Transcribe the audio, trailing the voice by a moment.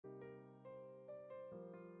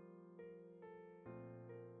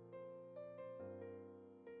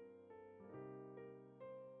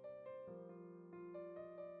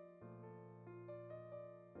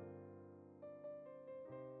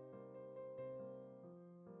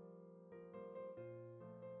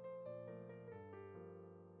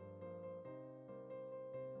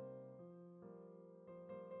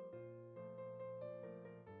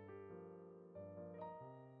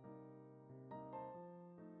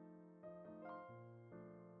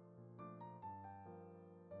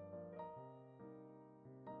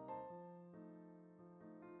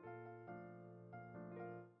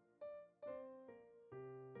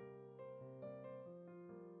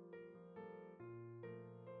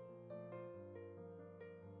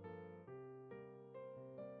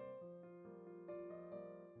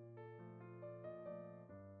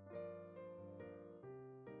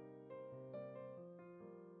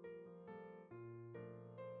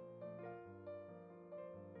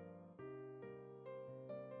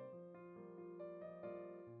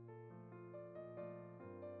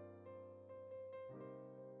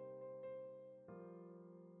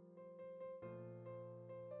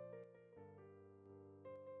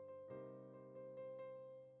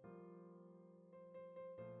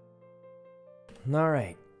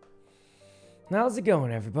Alright. How's it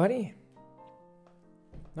going, everybody?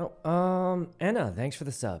 Oh, Anna, thanks for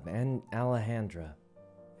the sub. And Alejandra.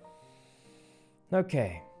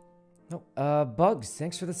 Okay. Oh, Bugs,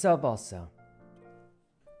 thanks for the sub also.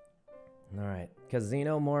 Alright.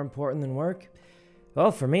 Casino more important than work?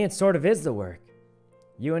 Well, for me, it sort of is the work.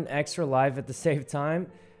 You and X are live at the same time?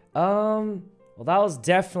 Well, that was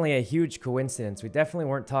definitely a huge coincidence. We definitely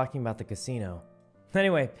weren't talking about the casino.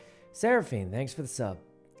 Anyway, Seraphine, thanks for the sub.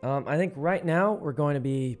 I think right now we're going to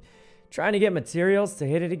be trying to get materials to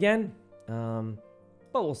hit it again. But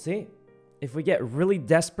we'll see. If we get really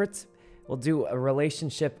desperate, we'll do a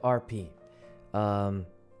relationship RP.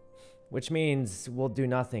 Which means we'll do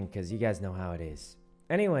nothing because you guys know how it is.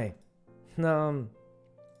 Anyway, are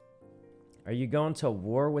you going to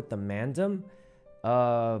war with the Mandem?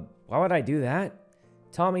 Why would I do that?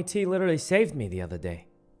 Tommy T literally saved me the other day.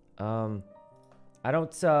 I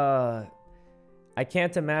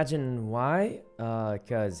can't imagine why,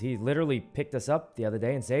 because he literally picked us up the other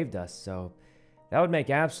day and saved us, so that would make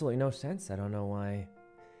absolutely no sense. I don't know why.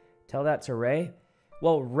 Tell that to Ray.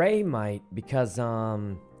 Well, Ray might, because,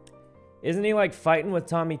 isn't he, like, fighting with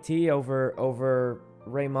Tommy T over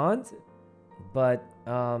Raymond? But,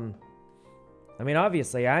 I mean,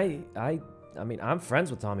 obviously, I mean, I'm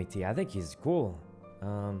friends with Tommy T. I think he's cool.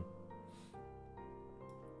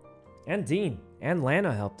 And Dean. And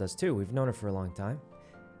Lana helped us, too. We've known her for a long time.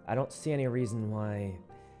 I don't see any reason why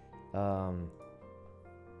that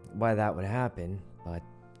would happen. But,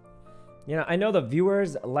 you know, I know the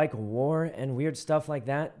viewers like war and weird stuff like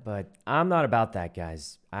that, but I'm not about that,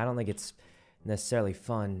 guys. I don't think it's necessarily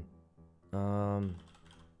fun.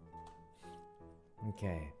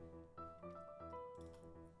 Okay.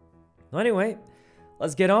 Well, anyway,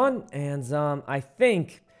 let's get on. And I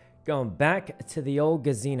think going back to the old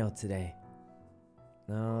casino today.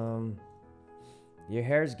 Your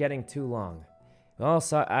hair's getting too long. Well,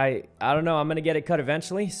 so I don't know. I'm gonna get it cut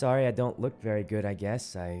eventually. Sorry, I don't look very good, I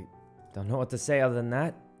guess. I don't know what to say other than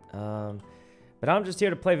that. But I'm just here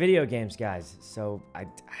to play video games, guys. So I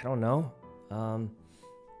don't know.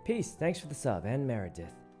 Peace. Thanks for the sub. And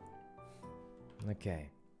Meredith. Okay.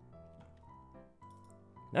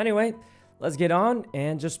 Anyway, let's get on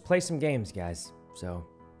and just play some games, guys. So.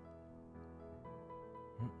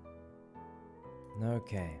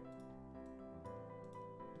 Okay.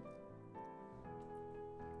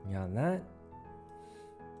 Got that.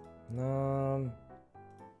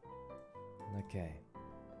 Okay.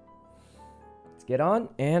 Let's get on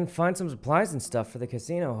and find some supplies and stuff for the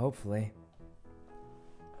casino, hopefully.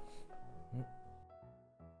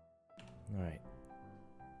 Alright.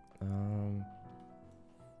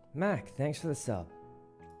 Mac, thanks for the sub.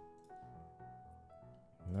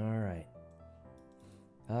 Alright.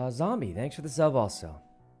 Zombie, thanks for the sub also.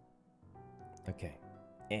 Okay.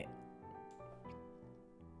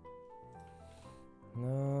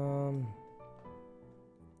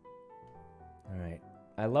 Alright.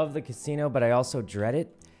 I love the casino, but I also dread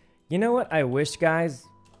it. You know what I wish, guys?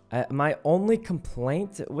 My only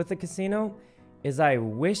complaint with the casino is I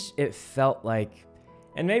wish it felt like...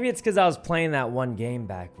 And maybe it's because I was playing that one game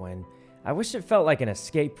back when. I wish it felt like an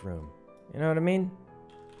escape room. You know what I mean?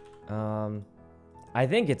 I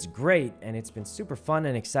think it's great, and it's been super fun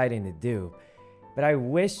and exciting to do. But I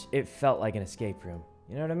wish it felt like an escape room.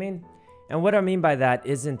 You know what I mean? And what I mean by that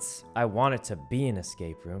isn't I want it to be an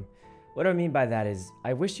escape room. What I mean by that is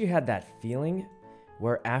I wish you had that feeling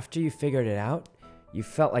where after you figured it out, you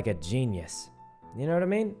felt like a genius. You know what I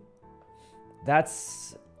mean?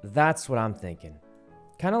 That's what I'm thinking.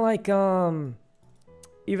 Kind of like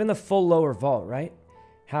even the full lower vault, right?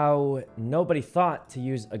 How nobody thought to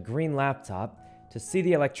use a green laptop to see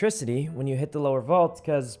the electricity when you hit the lower vault,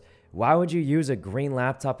 because why would you use a green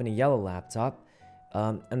laptop and a yellow laptop?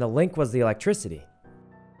 And the link was the electricity.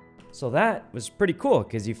 So that was pretty cool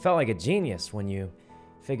because you felt like a genius when you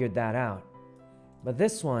figured that out. But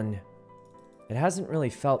this one, it hasn't really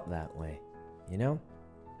felt that way, you know?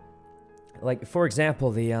 Like, for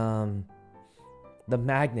example, the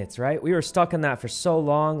magnets, right? We were stuck on that for so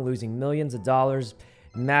long, losing millions of dollars,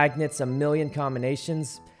 magnets, a million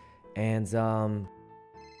combinations, and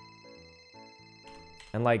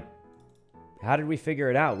like, how did we figure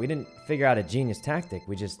it out? We didn't figure out a genius tactic.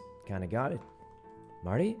 We just kind of got it.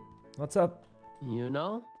 Marty, what's up? You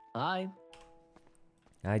know, I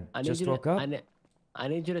just woke up. I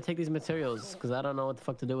need you to take these materials because I don't know what the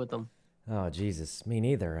fuck to do with them. Oh, Jesus. Me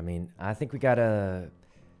neither. I mean, I think we gotta,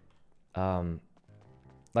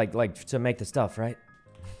 like to make the stuff, right?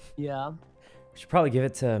 Yeah. We should probably give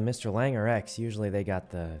it to Mr. Lang or X. Usually they got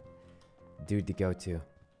the dude to go to.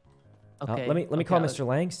 Okay. Let me call Mr.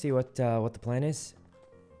 Lang, see what the plan is.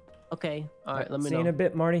 Okay. All right. Let me See know. you in a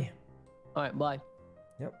bit, Marty. All right. Bye.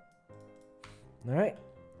 Yep. All right.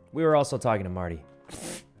 We were also talking to Marty.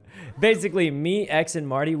 Basically, me, X, and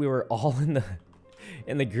Marty, we were all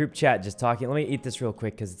in the group chat just talking. Let me eat this real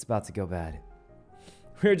quick because it's about to go bad.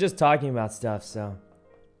 We were just talking about stuff, so.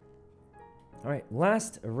 All right,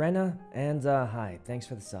 last, Rena, and hi. Thanks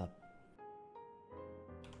for the sub.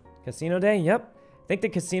 Casino day? Yep. I think the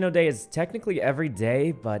casino day is technically every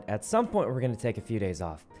day, but at some point we're going to take a few days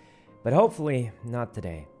off. But hopefully, not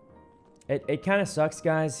today. It kind of sucks,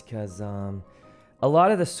 guys, because a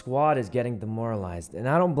lot of the squad is getting demoralized, and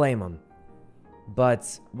I don't blame them.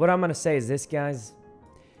 But what I'm going to say is this, guys.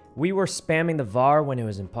 We were spamming the VAR when it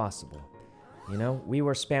was impossible. You know? We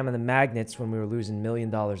were spamming the magnets when we were losing $1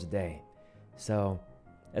 million a day. So,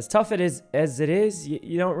 as tough as it is,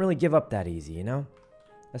 you don't really give up that easy, you know?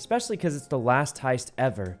 Especially because it's the last heist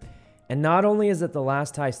ever. And not only is it the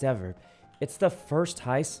last heist ever, it's the first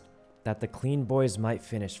heist that the clean boys might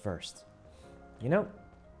finish first. You know?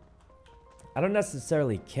 I don't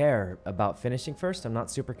necessarily care about finishing first. I'm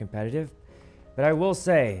not super competitive. But I will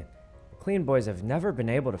say, clean boys have never been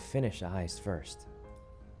able to finish a heist first.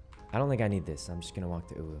 I don't think I need this. I'm just going to walk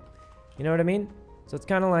to Ulu. You know what I mean? So it's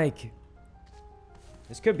kind of like,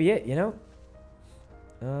 this could be it, you know?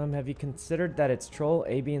 Have you considered that it's troll,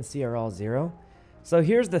 A, B, and C are all 0? So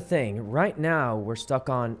here's the thing. Right now, we're stuck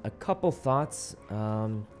on a couple thoughts.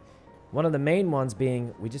 One of the main ones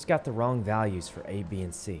being, we just got the wrong values for A, B,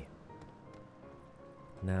 and C.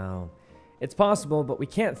 Now, it's possible, but we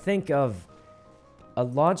can't think of a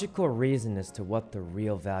logical reason as to what the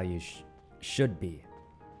real value should be.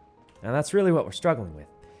 Now, that's really what we're struggling with.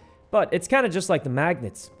 But it's kind of just like the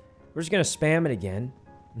magnets. We're just going to spam it again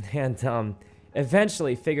and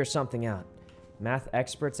eventually figure something out. Math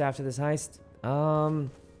experts after this heist?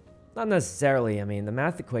 Not necessarily. I mean, the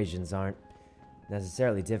math equations aren't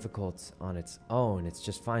necessarily difficult on its own. It's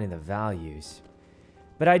just finding the values.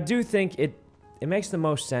 But I do think it makes the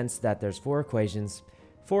most sense that there's 4 equations,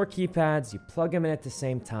 4 keypads, you plug them in at the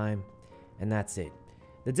same time, and that's it.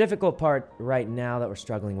 The difficult part right now that we're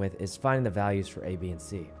struggling with is finding the values for A, B, and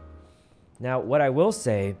C. Now, what I will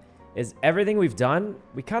say is everything we've done,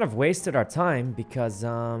 we kind of wasted our time because,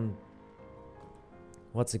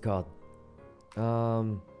 what's it called?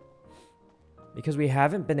 Because we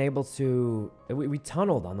haven't been able to, we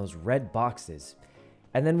tunneled on those red boxes.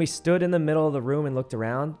 And then we stood in the middle of the room and looked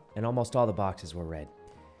around, and almost all the boxes were red.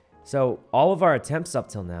 So all of our attempts up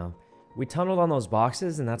till now, we tunneled on those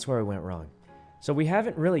boxes, and that's where we went wrong. So we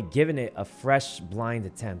haven't really given it a fresh blind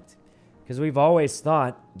attempt, because we've always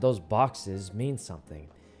thought those boxes mean something.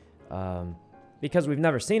 Because we've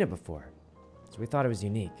never seen it before. So we thought it was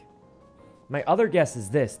unique. My other guess is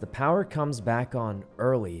this. The power comes back on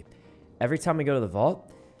early every time we go to the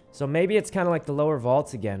vault. So maybe it's kind of like the lower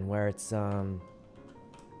vaults again, where it's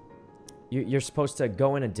you're supposed to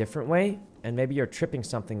go in a different way, and maybe you're tripping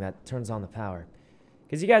something that turns on the power.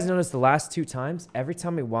 Because you guys noticed the last 2 times, every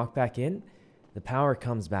time we walk back in, the power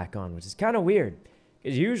comes back on, which is kind of weird.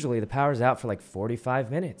 Because usually the power's out for like 45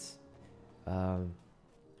 minutes. So,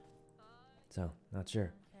 not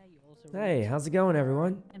sure. Hey, how's it going,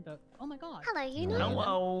 everyone? Oh my god. Hello, YUNO.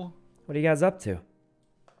 Hello. What are you guys up to?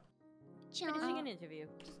 Chilling. An interview.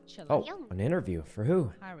 Just chilling. Oh, an interview. For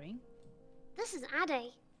who? Hiring. This is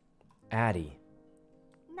Addy. Addie.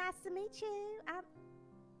 Nice to meet you. I'm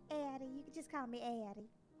Addie. You can just call me Addie.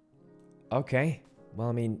 Okay. Well,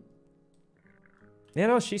 I mean, you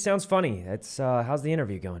know, she sounds funny. It's, how's the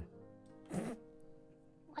interview going?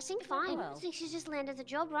 I think fine. I think she just landed the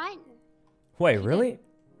job, right? Wait, really?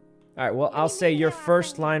 All right, well, I'll say your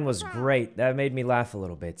first line was great. That made me laugh a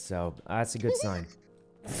little bit, so that's a good sign.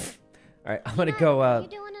 All right, I'm gonna go, Are you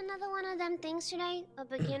doing another one of them things today? A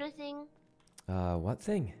beginner thing? What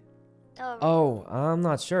thing? Oh, I'm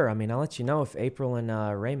not sure. I mean, I'll let you know if April and,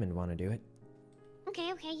 Raymond want to do it. Okay,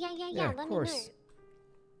 yeah, Yeah, let of me course. know.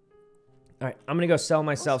 All right, I'm gonna go sell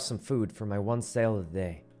myself some food for my 1 sale of the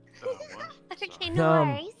day. Okay, no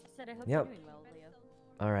worries. Said I hope Yep. you're doing well, Leo.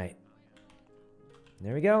 All right.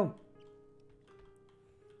 There we go.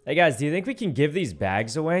 Hey, guys, do you think we can give these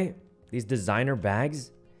bags away? These designer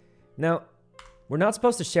bags? Now, we're not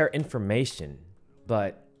supposed to share information,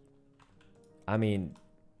 but, I mean,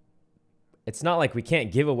 it's not like we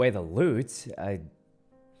can't give away the loot.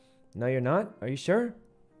 No, you're not? Are you sure?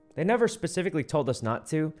 They never specifically told us not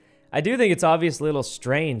to. I do think it's obviously a little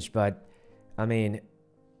strange, but, I mean,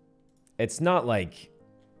 it's not like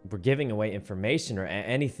we're giving away information or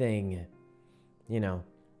anything, you know,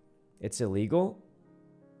 it's illegal.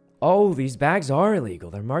 Oh, these bags are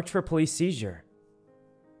illegal. They're marked for police seizure.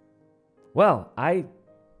 Well,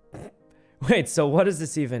 Wait, so what does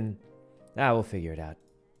this even... we'll figure it out.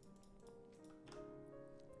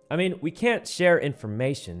 I mean, we can't share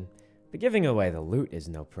information, but giving away the loot is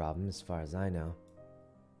no problem as far as I know.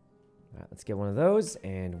 Alright, let's get one of those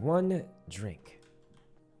and one drink.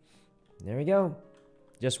 There we go.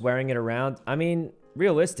 Just wearing it around. I mean,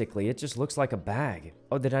 realistically, it just looks like a bag.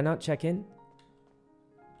 Oh, did I not check in?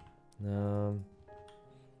 I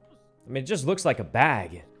mean, it just looks like a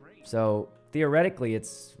bag. So, theoretically,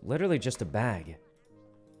 it's literally just a bag.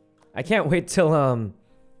 I can't wait till,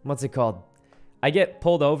 what's it called? I get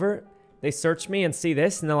pulled over, they search me and see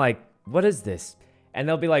this, and they're like, what is this? And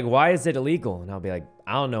they'll be like, why is it illegal? And I'll be like,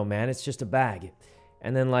 I don't know, man, it's just a bag.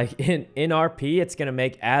 And then, like, in RP, it's gonna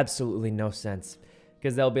make absolutely no sense.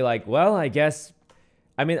 Because they'll be like, well, I guess...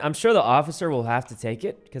 I mean, I'm sure the officer will have to take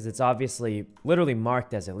it, because it's obviously literally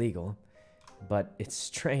marked as illegal. But it's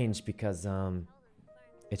strange because,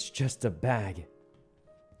 it's just a bag.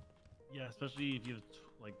 Yeah, especially if you have,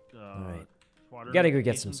 like, Alright. water You gotta go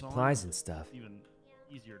get some notifications on, supplies and stuff. it's even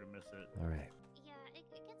easier to miss it. Alright. Yeah, it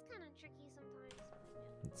gets kind of tricky sometimes.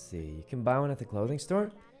 Let's see. You can buy one at the clothing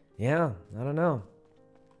store? Yeah, I don't know.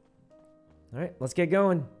 Alright, let's get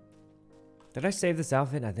going. Did I save this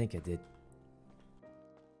outfit? I think I did.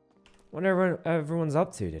 Whatever everyone's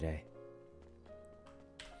up to today.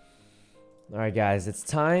 Alright, guys, it's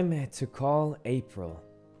time to call April.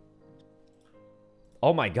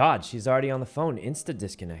 Oh my god, she's already on the phone. Insta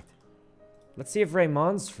disconnect. Let's see if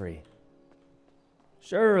Raymond's free.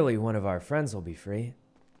 Surely one of our friends will be free.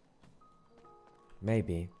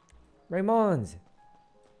 Maybe. Raymond!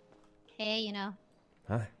 Hey, you know.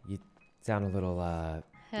 Huh? You sound a little,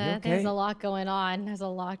 you okay? There's a lot going on. There's a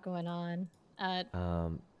lot going on.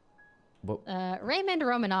 What? Raymond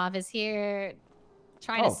Romanov is here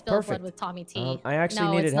trying to spill perfect. blood with Tommy T. I actually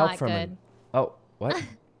no, needed it's help not from good. him. Oh, what?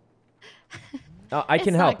 Oh, I can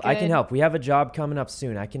It's help. not I can good. help. We have a job coming up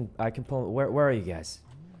soon. I can pull. Where are you guys?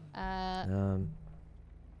 And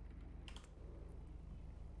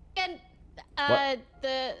What?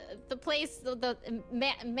 the place the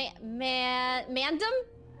Mandem.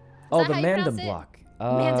 Oh, that the how you pronounce Mandem it? block.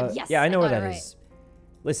 Mandem, yes, Yeah, I know I where got that it is.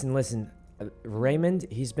 Listen. Raymond,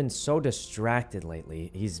 he's been so distracted lately.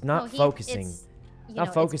 He's not focusing.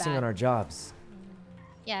 Not focusing on our jobs.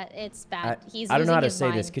 Yeah, it's bad. I don't know how to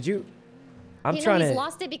say this. Could you? I'm trying he's to.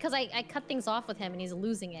 lost it because I cut things off with him and he's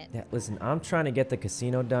losing it. Yeah, listen. I'm trying to get the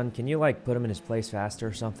casino done. Can you like put him in his place faster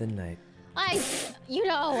or something? You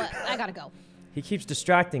know, I gotta go. He keeps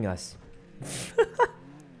distracting us.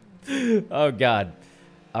 Oh god.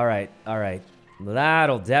 All right.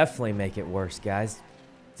 That'll definitely make it worse, guys.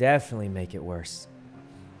 Definitely make it worse.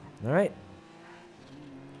 All right.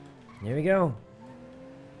 Here we go.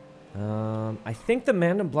 I think the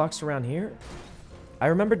Mandem block's around here. I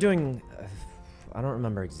remember doing... I don't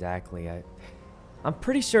remember exactly. I'm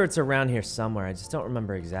pretty sure it's around here somewhere. I just don't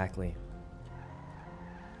remember exactly.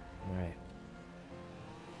 All right.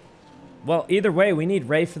 Well, either way, we need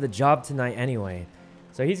Ray for the job tonight anyway.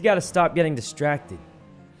 So he's got to stop getting distracted.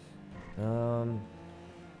 All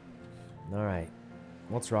right.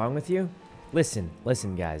 What's wrong with you? Listen,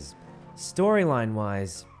 guys.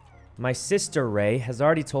 Storyline-wise, my sister Ray has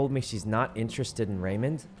already told me she's not interested in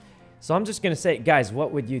Raymond. So I'm just going to say, guys,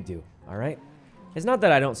 what would you do? All right? It's not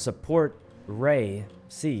that I don't support Ray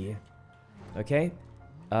C. Okay?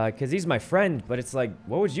 Because he's my friend, but it's like,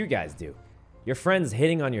 what would you guys do? Your friend's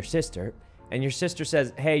hitting on your sister, and your sister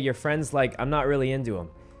says, hey, your friend's like, I'm not really into him.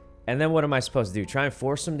 And then what am I supposed to do? Try and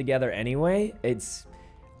force them together anyway?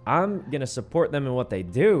 I'm going to support them in what they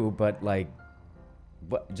do, but like,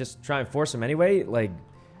 just try and force them anyway? Like,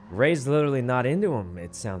 Ray's literally not into him,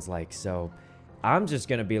 it sounds like. So I'm just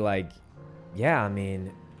going to be like, yeah, I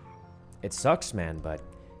mean, it sucks, man, but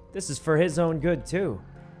this is for his own good too.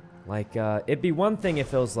 Like, it'd be one thing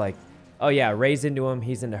if it was like, oh yeah, Ray's into him,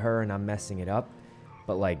 he's into her, and I'm messing it up.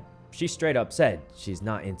 But like, she straight up said she's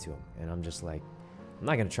not into him. And I'm just like, I'm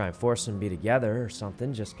not going to try and force them to be together or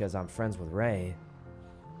something just because I'm friends with Ray.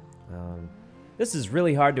 This is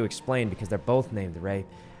really hard to explain because they're both named Ray.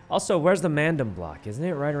 Also, where's the Mandem block? Isn't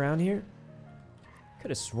it right around here? Could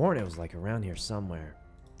have sworn it was like around here somewhere.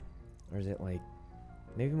 Or is it like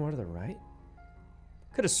maybe more to the right?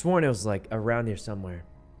 Could have sworn it was like around here somewhere.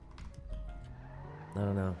 I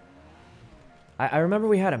don't know. I remember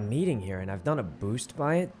we had a meeting here and I've done a boost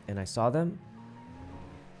by it and I saw them.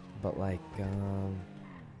 But like, I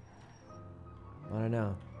don't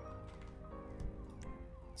know.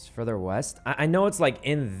 It's further west. I know it's like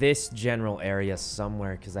in this general area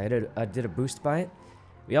somewhere because I did a boost by it.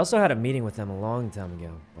 We also had a meeting with them a long time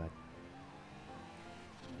ago, but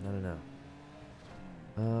I don't know.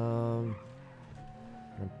 I'm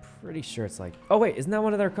pretty sure it's like... Oh, wait, isn't that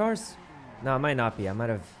one of their cars? No, it might not be. I might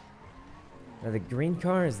have... The green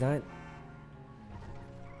car, is that...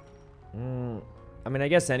 I mean, I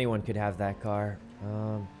guess anyone could have that car.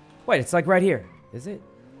 Wait, it's like right here. Is it?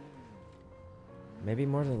 Maybe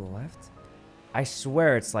more to the left? I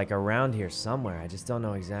swear it's like around here somewhere. I just don't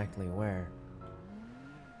know exactly where.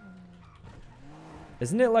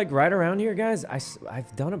 Isn't it like right around here, guys?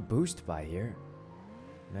 I've done a boost by here.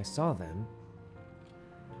 And I saw them.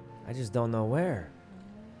 I just don't know where.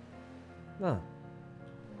 Huh.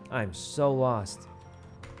 I'm so lost.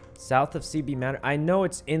 South of CB Manor. I know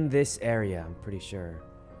it's in this area, I'm pretty sure.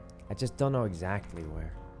 I just don't know exactly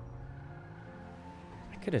where.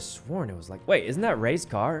 I could have sworn it was like... Wait, isn't that Ray's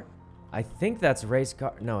car? I think that's Ray's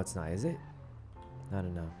car. No, it's not, is it? I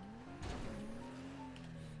don't know.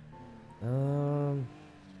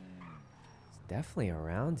 It's definitely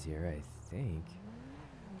around here, I think.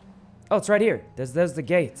 Oh, it's right here. There's the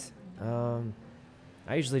gate.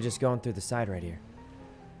 I usually just go in through the side right here.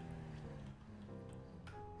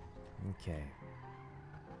 Okay.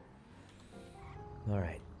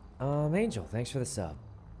 Alright. Angel, thanks for the sub.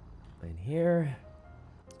 And here,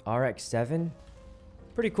 RX-7.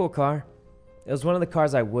 Pretty cool car. It was one of the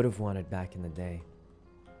cars I would have wanted back in the day.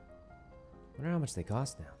 I wonder how much they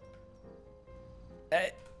cost now.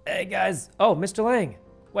 Hey guys. Oh, Mr. Lang.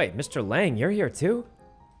 Wait, Mr. Lang, you're here too?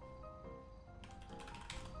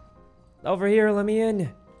 Over here, let me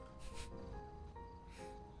in.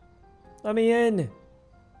 Let me in.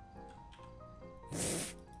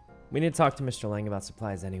 We need to talk to Mr. Lang about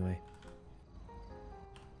supplies anyway.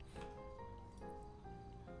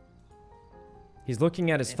 He's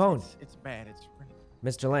looking at his phone. It's bad. It's pretty...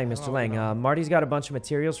 Mr. Lang, Marty's got a bunch of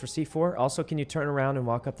materials for C4. Also, can you turn around and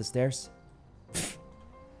walk up the stairs?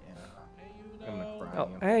 Oh,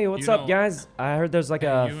 hey, what's up, guys? I heard there's like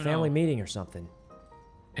a family meeting or something.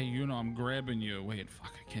 Hey, YUNO, I'm grabbing you. Wait,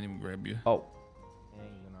 fuck, I can't even grab you. Oh. Hey,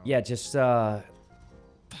 YUNO. Yeah, just, Oh.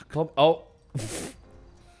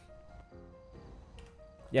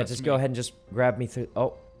 Yeah, just go ahead and just grab me through.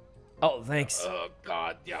 Oh. Oh, thanks. Oh,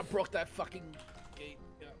 God. Yeah, I broke that fucking gate.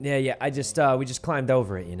 Yeah, I just, we just climbed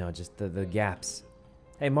over it, you know, just the gaps.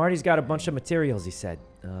 Hey, Marty's got a bunch of materials, he said.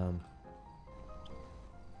 Hell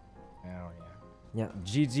yeah. Yeah,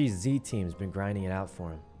 GGZ team's been grinding it out for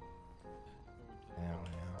him. Hell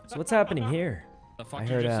yeah. So what's happening here? The fuck I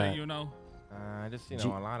did heard, you just say, YUNO? Just, you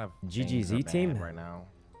know, a lot of GGZ team right now.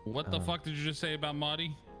 What the fuck did you just say about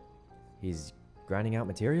Marty? He's grinding out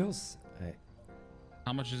materials?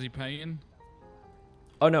 How much is he paying?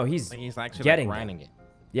 Oh, no, he's actually getting like grinding them. it.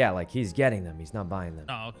 Yeah, like he's getting them. He's not buying them.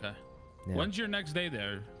 Oh, okay. Yeah. When's your next day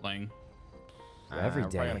there, Lang? Every we're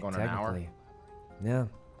day, probably gonna go in an hour. technically. Yeah.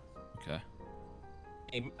 Okay.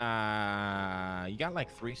 Hey, you got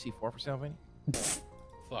like 3 C4 for sale, Vinny?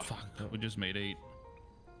 Fuck. We just made 8.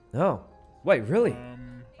 Oh. Wait, really?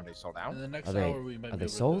 Are they sold out? In the next Are they, hour, we might are be they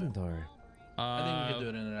able to sold do it. or? I think we can do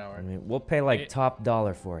it in an hour. I mean, we'll pay like top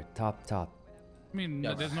dollar for it. Top. I mean,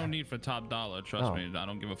 Yeah. there's no need for top dollar. Trust me. I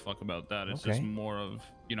don't give a fuck about that. It's Okay. just more of,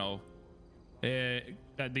 you know,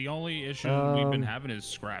 that the only issue we've been having is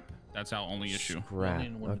scrap. That's our only issue. Scrap.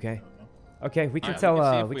 One- Okay. Okay, we can Alright, tell. we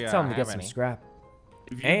can see if We we, can tell him to have get some any. scrap.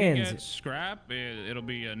 If you And- can get scrap, it'll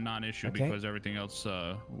be a non-issue Okay. because everything else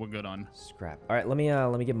we're good on. Scrap. All right, let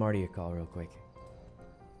me give Marty a call real quick.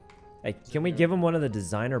 Hey, can we give him one of the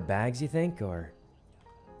designer bags? You think, or?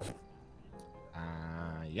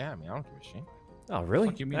 Yeah. I mean, I don't give a shit. Oh, really?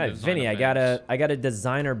 Fuck you mean All right, designer Vinny, I got a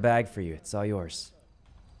designer bag for you. It's all yours.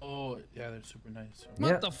 Oh, yeah, they're super nice. What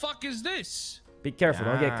Yeah. the fuck is this? Be careful,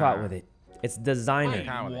 don't get caught with it. It's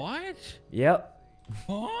designer. Wait, what? Yep.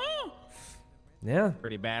 Huh? Yeah.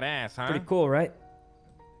 Pretty badass, huh? Pretty cool, right?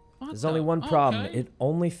 What There's the- only one problem. okay. It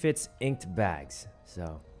only fits inked bags.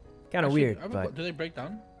 So, kind of Actually, weird, I have a but do they break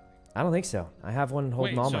down? I don't think so. I have one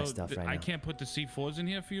holding Wait, all so my stuff right I now. can't put the C4s in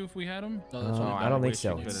here for you if we had them? No, that's only I don't think wish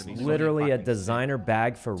so. you could It's at least literally a fucking designer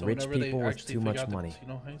bag for So rich whenever they people with actually too figure much out the money.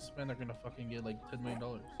 casino heist, man, they're gonna fucking get like $10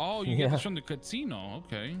 million. Oh, you Yeah. get this from the casino.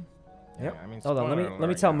 Okay. Yep. I mean, Hold on, let me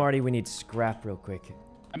spoiler tell alert, Marty we need scrap real quick.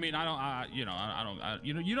 I mean, you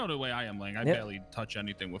know the way I am, Lang. I Yep. barely touch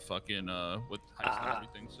anything with fucking with heist and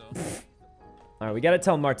everything. So. All right, we gotta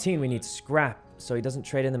tell Martine we need scrap so he doesn't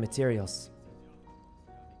trade in the materials.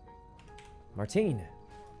 Martine.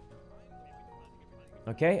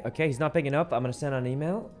 Okay, he's not picking up. I'm gonna send an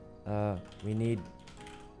email. We need.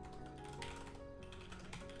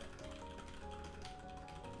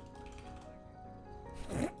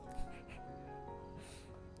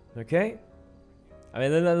 Okay. I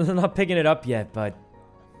mean, they're not picking it up yet, but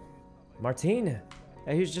Martine,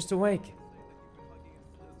 hey, he's just awake.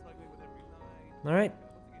 All right.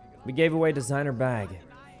 We gave away designer bag.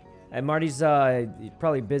 Hey, Marty's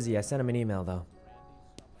probably busy. I sent him an email though.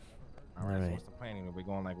 All right. So what's the planning? Are we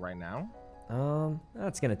going like right now?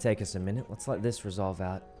 That's gonna take us a minute. Let's let this resolve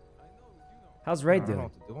out. How's Ray I don't know doing?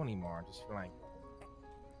 what to do anymore. I just feel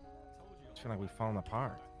like we've fallen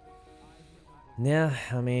apart. Yeah,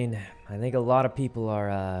 I mean, I think a lot of people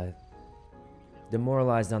are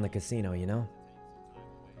demoralized on the casino, you know?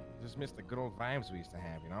 Just miss the good old vibes we used to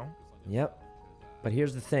have, you know? Yep. But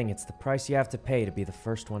here's the thing, it's the price you have to pay to be the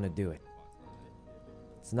first one to do it.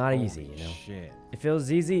 It's not easy, you know? Shit. If it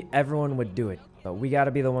was easy, everyone would do it. But we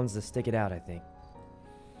gotta be the ones to stick it out, I think.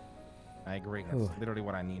 I agree. That's literally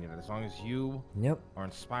what I needed. As long as you are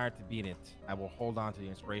inspired to beat it, I will hold on to the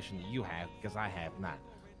inspiration that you have because I have not.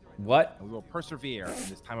 What? And we will persevere in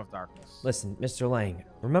this time of darkness. Listen, Mr. Lang,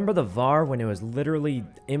 remember the VAR when it was literally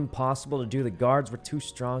impossible to do? The guards were too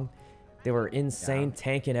strong. They were insane,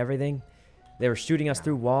 tanking everything. They were shooting us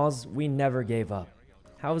through walls. We never gave up.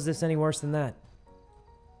 How is this any worse than that?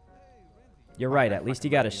 You're right. At least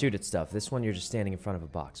you got to shoot at stuff. This one, you're just standing in front of a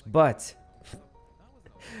box. But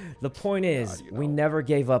the point is, we never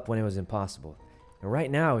gave up when it was impossible. And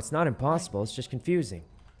right now, it's not impossible. It's just confusing.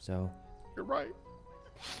 So, you're right.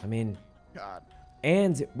 I mean,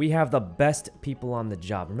 and we have the best people on the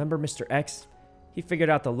job. Remember Mr. X? He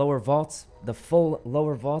figured out the lower vaults, the full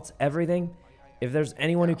lower vaults, everything. If there's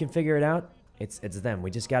anyone who can figure it out, it's them.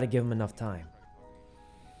 We just got to give them enough time.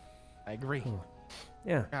 I agree.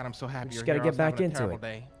 Yeah. God, I'm so happy. We just got to get back into it.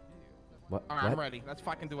 Day. What? All right, I'm ready. Let's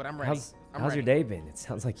fucking do it. I'm ready. How's your day been? It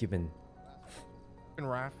sounds like you've been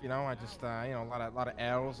rough. You know, I just you know, a lot of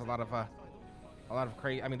L's, a lot of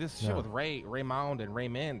crazy. I mean, this shit with Raymond and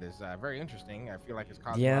Raymond is very interesting. I feel like it's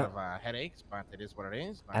causing a lot of headaches, but it is what it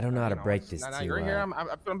is. But, I don't know how to break this to you're here. I'm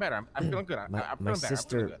feeling better. I'm feeling good. My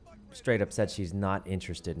sister straight up said she's not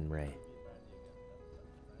interested in Ray.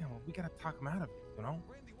 You know, we gotta talk him out of it, you know?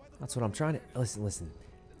 That's what I'm trying to... Listen.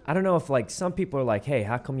 I don't know if, like, some people are like, hey,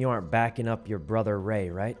 how come you aren't backing up your brother Ray,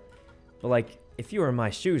 right? But, like, if you were in my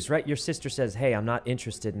shoes, right? Your sister says, hey, I'm not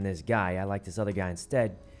interested in this guy. I like this other guy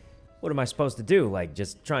instead. What am I supposed to do? Like,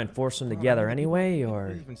 just try and force them together anyway, or...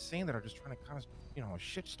 People even saying that are just trying to cause, you know, a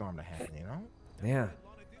shitstorm to happen, you know? Yeah.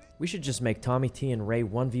 We should just make Tommy T and Ray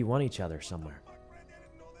 1v1 each other somewhere.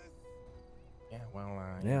 Yeah, well,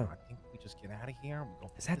 yeah. I think we just get out of here. We'll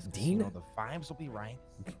go Is that this Dean? casino. The vibes will be right.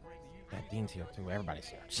 Yeah, Dean's here, too. Everybody's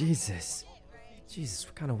here. Jesus. Jesus,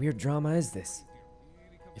 what kind of weird drama is this?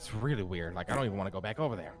 It's really weird. Like, I don't even want to go back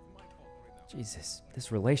over there. Jesus.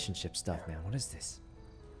 This relationship stuff, man. What is this?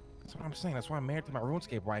 That's what I'm saying. That's why I'm married to my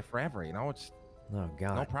RuneScape wife forever, you know? It's... Oh,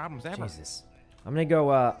 God. No problems ever. Jesus. I'm gonna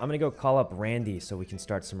go call up Randy so we can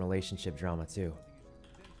start some relationship drama, too.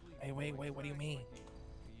 Hey, wait, what do you mean?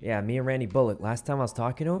 Yeah, me and Randy Bullet. Last time I was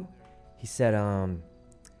talking to him, he said,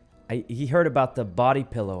 he heard about the body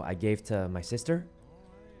pillow I gave to my sister.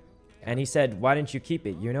 And he said, why didn't you keep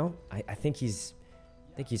it, you know? I think he's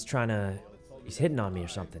trying to, he's hitting on me or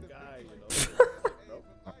something.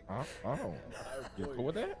 Oh, you cool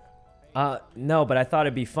with that? No, but I thought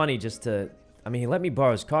it'd be funny just to, I mean, he let me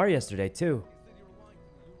borrow his car yesterday, too.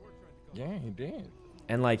 Yeah, he did.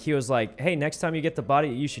 And, like, he was like, hey, next time you get the body,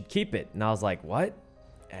 you should keep it. And I was like, what?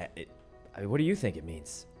 What do you think it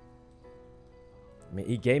means? I mean,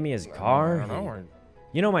 he gave me his car. I don't know.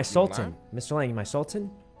 You know my Sultan, Mr. Lang, my Sultan?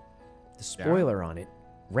 The spoiler on it.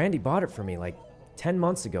 Randy bought it for me like 10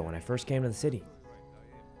 months ago when I first came to the city.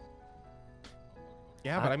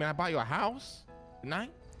 Yeah, but I mean, I bought you a house, didn't I?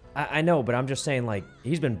 I know, but I'm just saying, like,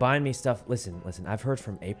 he's been buying me stuff. Listen, I've heard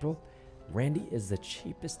from April. Randy is the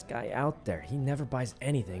cheapest guy out there. He never buys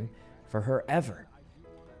anything for her ever.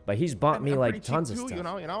 But he's bought me, like, tons of stuff. You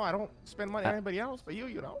know, I don't spend money on anybody else but you,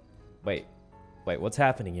 you know. Wait, what's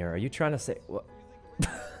happening here? Are you trying to say... What?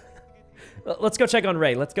 Let's go check on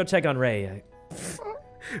Ray. Let's go check on Ray.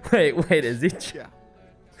 Wait, is he... Yeah.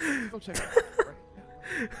 Go check it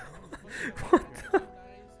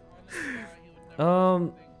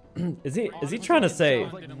out. Is he trying to say...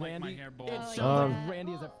 Hey,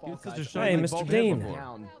 Mr. Dean.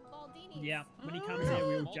 Yeah, when he comes here,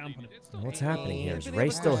 we will jump on it. What's happening here? Is Ray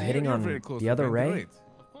still hitting on the other Ray?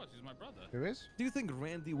 Of course, he's my brother. Who is? Do you think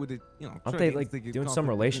Randy would, you know, aren't they like doing some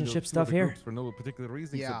relationship stuff here? For no particular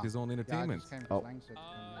reason except his own entertainment. Oh.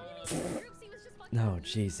 No,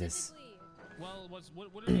 Jesus. Well,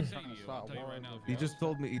 what did he say to you? I'll tell you right now. He just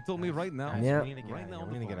told me. He told me right now. Yeah. Right now,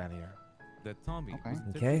 we need to get out of here. That Tommy was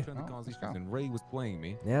okay. trying to cause issues and Ray was playing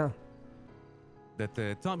me. Yeah.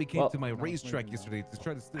 That Tommy came to my racetrack yesterday to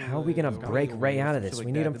try to steal. How are we gonna break Ray out of this?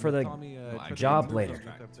 We need him for the job later.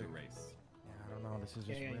 Yeah, I don't know. This is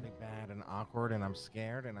just really bad and awkward, and I'm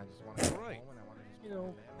scared, and I just want to go home, and I want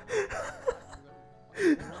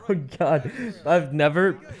Oh God, I've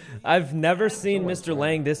never seen Mr.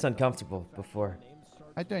 Lang this uncomfortable before.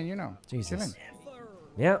 I don't, you know. Jesus. Chilling.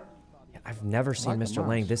 Yeah, I've never seen Like Mr. a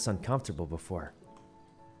Lang mouse. this uncomfortable before.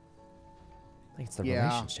 I think it's the Yeah.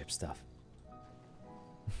 relationship stuff.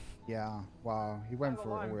 Yeah, well, he went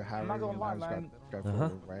for it with Harry, and now he's got to go for Uh-huh.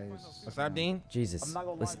 it with Reyes. What's up, Dean? Jesus,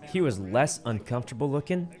 listen, he was less uncomfortable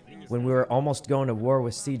looking when we were almost going to war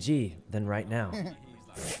with CG than right now.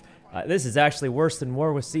 This is actually worse than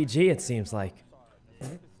war with CG, it seems like.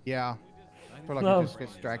 Yeah. I feel like No. he just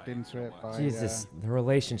gets dragged into it by... Jesus, the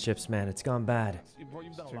relationships, man, it's gone bad. too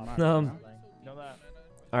much,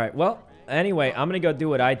 All right, well, anyway, I'm gonna go do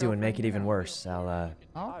what I do and make it even worse. I'll,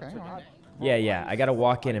 Oh, okay, alright. yeah, I gotta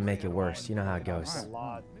walk in and make it worse. You know how it goes.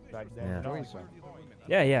 Yeah. Enjoy yourself.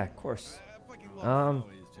 Yeah, of course.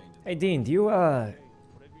 Hey, Dean, do you ever,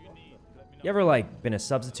 like, been a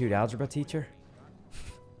substitute algebra teacher?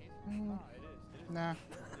 Nah.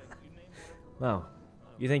 No.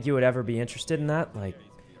 You think you would ever be interested in that? Like,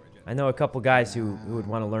 I know a couple guys who would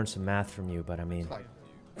want to learn some math from you, but I mean... What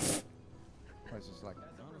is this, like...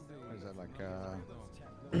 What is that,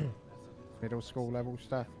 like, middle school level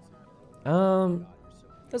stuff?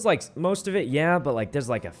 There's, like, most of it, yeah, but, like, there's,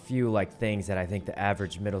 like, a few, like, things that I think the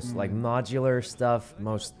average middle... Like, modular stuff,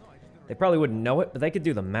 they probably wouldn't know it, but they could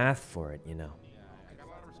do the math for it, you know?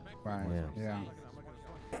 Right, yeah.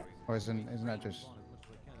 Or isn't that just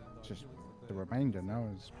the remainder? No,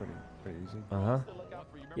 it's pretty easy. Uh-huh.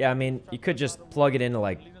 Yeah, I mean, you could just plug it into,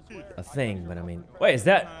 like, a thing, but I mean... Wait, is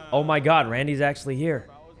that... Oh, my God, Randy's actually here.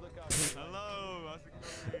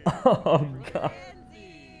 Oh, God.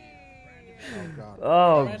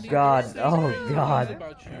 Oh, God. Oh, God.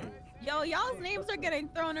 Yo, y'all's names are getting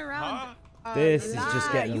thrown around. This is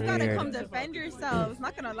just getting You gotta weird. come defend yourselves.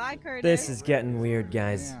 Not gonna lie, Curtis. This is getting weird,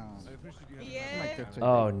 guys.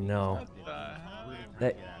 Oh, no.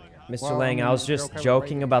 Mr. Lang, I was just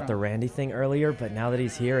joking about the Randy thing earlier, but now that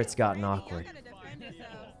he's here, it's gotten awkward.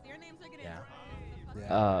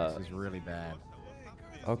 This is really bad.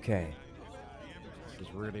 Okay. This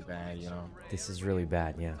is really bad, you know. This is really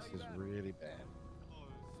bad, yeah. This is really bad.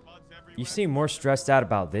 You seem more stressed out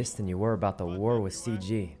about this than you were about the war with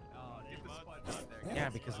CG. Yeah,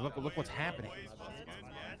 because look what's happening.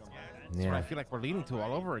 That's what Yeah. I feel like we're leading to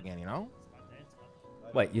all over again, you know?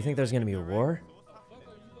 Wait, you think there's gonna be a war?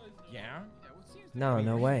 Yeah. No,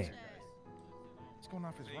 no way. What's going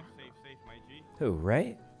off his rock? Who,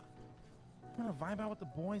 Ray? You want to vibe out with the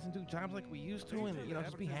boys and do jobs like we used to, and you know,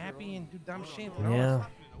 just be happy and do dumb shit. You know? Yeah.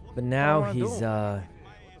 But now he's, I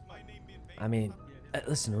mean,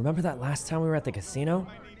 listen, remember that last time we were at the casino?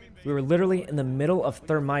 We were literally in the middle of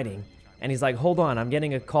thermiting, and he's like, hold on, I'm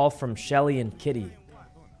getting a call from Shelly and Kitty. You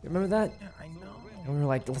remember that? Yeah, I know. And we were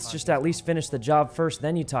like, let's just at least finish the job first,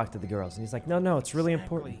 then you talk to the girls. And he's like, no, it's really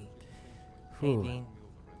important. Hey, Whew. Dean.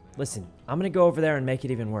 Listen, I'm gonna go over there and make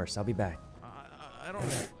it even worse. I'll be back. I don't.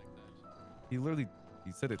 He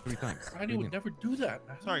said it 3 times. Randy would never do that.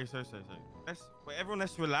 Sorry. Wait, everyone,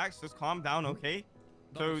 let's relax. Let's calm down, okay?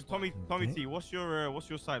 So, Tommy T, what's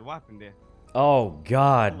your side? What happened there? Oh,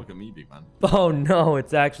 God. Look at me, big man. Oh, no,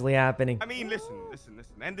 it's actually happening. I mean, listen.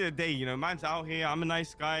 End of the day, you know, man's out here. I'm a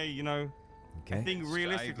nice guy, you know. Okay. I think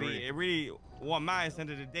realistically, what matters at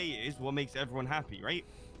the end of the day is what makes everyone happy, right?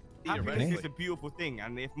 Happiness is a beautiful thing,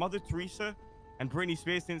 and if Mother Teresa and Britney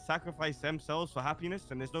Spears didn't sacrifice themselves for happiness,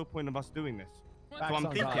 then there's no point of us doing this. So I'm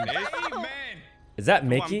thinking Is that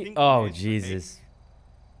Mickey? Oh, Jesus.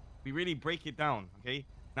 we really break it down, okay?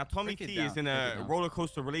 Now Tommy T is in a roller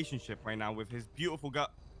coaster relationship right now with his beautiful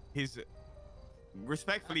his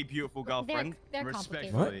respectfully beautiful girlfriend. They're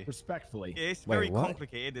complicated. What? Respectfully. Yeah, it's Wait, very what?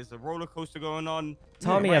 complicated. There's a roller coaster going on.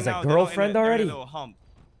 Tommy Right has a now, they're not girlfriend they're in a already? little hump.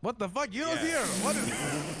 What the fuck? YUNO's here. What is?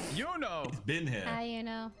 YUNO. It's been here. Hi, you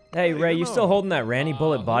know. Hey, Ray, you still holding that Randy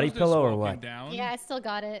Bullet body pillow or what? Yeah, I still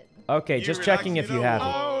got it. Okay, just checking if you have it.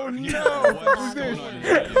 Oh no! What's going on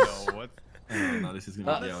here? You know what? No, this is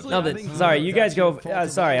gonna be the Sorry, you guys go.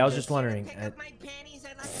 Sorry, I was just wondering.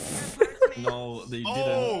 No, they didn't.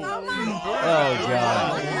 Oh,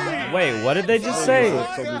 God. Wait, what did they just say?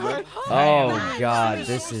 Oh, God,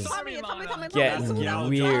 this is getting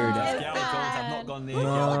weird.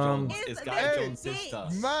 It's Guy Jones' sister.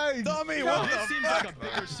 Tommy, what the seems like a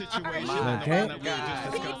bigger situation than the Okay. one that we were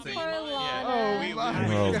just discussing.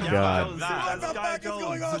 Oh, God. What the fuck is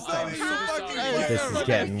going on, Tommy? You fucking weirdo. This is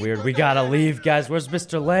getting weird. We gotta leave, guys. Where's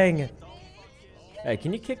Mr. Lang? Hey,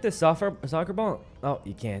 can you kick this soccer ball? Oh,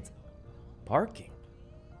 you can't. Parking.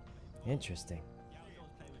 Interesting.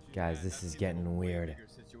 Guys, this is getting weird.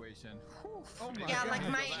 situation. Yeah, like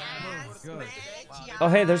my ass, bitch. Yeah. Oh,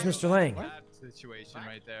 hey, there's Mr. Lang. That situation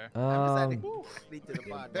right there.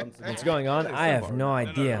 What's going on? I have no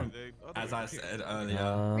idea. As I said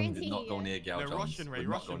earlier, we did not go near Gal Jones. We're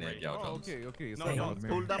not go near Gal Jones.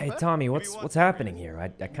 Hey, Tommy, what's happening here?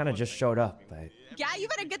 I kind of just showed up. Yeah, you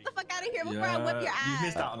better get the fuck out of here before I whip your ass. You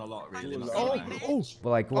missed out on a lot, really. Well,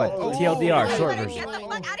 like what? TLDR, short version. Get the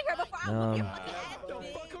fuck out of here before I whip your fucking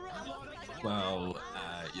ass. Well,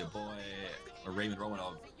 your boy Raymond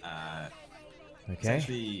Romanov Okay.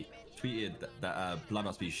 essentially tweeted that blood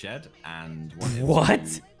must be shed and wanted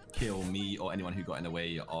to kill me or anyone who got in the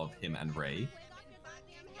way of him and Ray.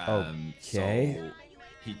 Okay. So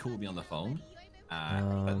he called me on the phone,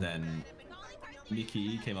 but then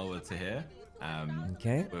Mickey came over to here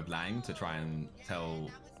with Lang to try and tell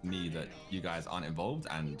me that you guys aren't involved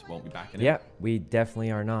and won't be back in it. Yeah, we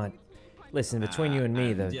definitely are not. Listen, between you and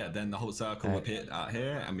me, yeah, then the whole circle appeared out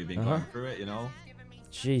here, and we've been going through it, you know.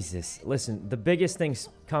 Jesus, listen, the biggest thing's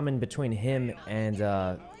coming between him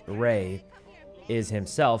and Ray is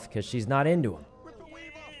himself, because she's not into him.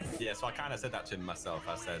 Yeah, so I kind of said that to him myself.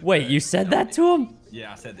 I said. Wait, you said that to him?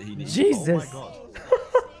 Yeah, I said that he needs. Jesus. Oh my God.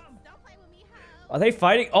 Are they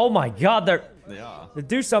fighting? Oh my God, They are.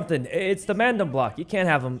 Do something. It's the Mandem block. You can't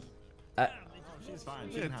have them. She's fine.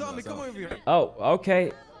 Yeah, Tommy, come over here. Oh,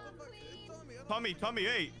 okay. Tommy,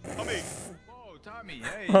 hey, Tommy. Whoa, Tommy,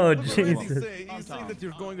 hey. Oh, What Jesus. You say that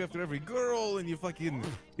you're going after every girl and you're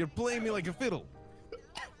playing me like a fiddle.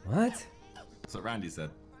 What? That's what Randy said.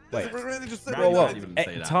 Wait. Randy just said Whoa, Randy didn't Hey,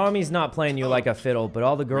 say that. Tommy's not playing you like a fiddle, but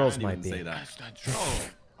all the girls Randy might didn't be. say that.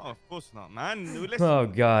 Oh, of course not, man. Listen, Oh,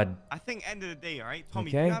 God. I think end of the day, all right?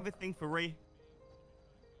 Tommy, Okay. do you have a thing for Ray?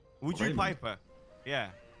 Would you pipe her?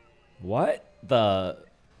 Yeah. What? No,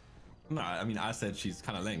 I mean, I said she's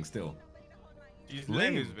kind of lame still. She's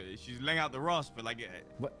laying out the Ross, but like.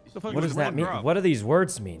 What does that mean? What do these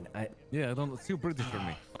words mean? Yeah, it's too British for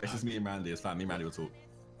me. It's just me and Randy. It's fine. Me and Randy will talk.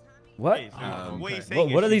 What?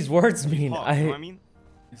 What do these words mean? You know what I mean?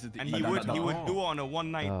 And he would do it on a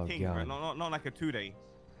one-night thing, right? Not like a 2-day.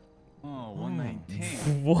 Oh, one-night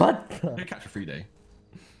thing. What? Maybe catch a 3-day.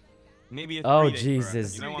 Maybe a 3-day. Oh, for her.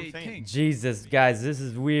 Jesus. You know what I'm saying? Jesus, guys, this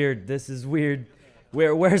is weird. This is weird.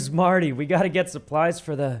 Where's Marty? We gotta get supplies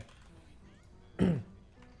for the...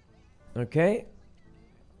 Okay.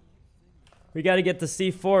 We gotta get the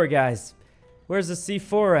C4, guys. Where's the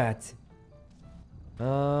C4 at?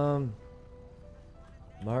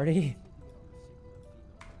 Marty?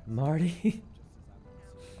 Marty?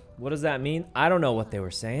 What does that mean? I don't know what they were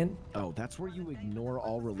saying. Oh, that's where you ignore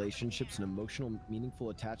all relationships and emotional, meaningful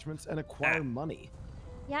attachments and acquire money.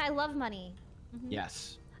 Yeah, I love money.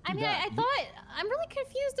 Yes. I mean, I thought I'm really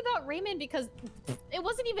confused about Raymond because it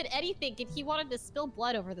wasn't even anything, and he wanted to spill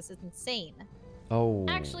blood over this. It's insane. Oh.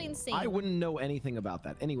 Actually insane. I wouldn't know anything about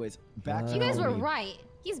that. Anyways, back to You guys were Tommy. right.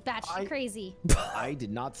 He's batshit crazy. I did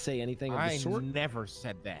not say anything of the I sort. never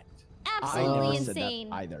said that. Absolutely I never insane.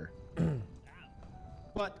 said that either.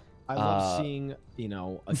 But I love seeing,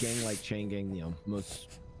 a gang like Chain Gang,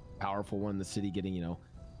 most powerful one in the city, getting,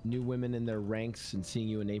 new women in their ranks and seeing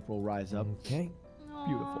you in April rise up. Okay.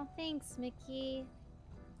 Beautiful. Thanks, Mickey.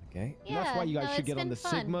 Okay. And that's why you guys no, should get on the it's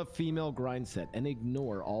been fun. Sigma female grind set and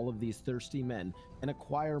ignore all of these thirsty men and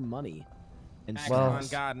acquire money. And Well, status.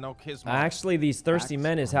 God, no kiss. Actually, these thirsty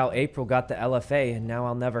men is how April got the LFA, and now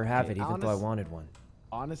I'll never have it, even though I wanted one.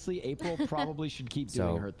 Honestly, April probably should keep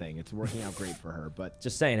doing her thing. It's working out great for her, but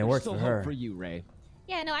Just saying, it there's worked still for hope her. for you, Ray.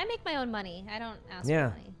 Yeah, no, I make my own money. I don't ask for Yeah.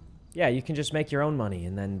 money. Yeah, you can just make your own money,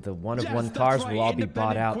 and then the one-of-one Yes, cars that's will right, all be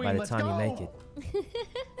bought independent out queen, by the let's time you go. make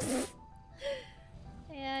it.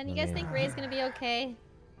 And you guys think Ray's gonna be okay?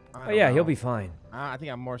 Oh yeah, he'll be fine. I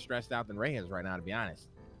think I'm more stressed out than Ray is right now, to be honest.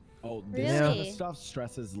 Oh, Really? this kind of stuff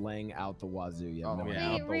stresses laying out the wazoo. You have no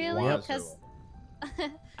idea. Wait, really? Because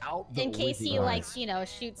the in case he wazoo. like,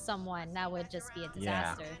 shoots someone, that would just be a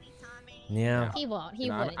disaster. Yeah. He won't. He You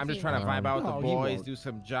know, wouldn't. I'm just he trying to won't. vibe out with No, the he boys, won't. do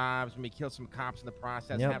some jobs, maybe kill some cops in the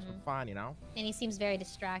process, Yep. have some fun, you know? And he seems very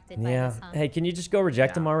distracted by Yeah. this, huh? Hey, can you just go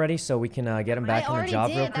reject him already so we can get him back I on the already job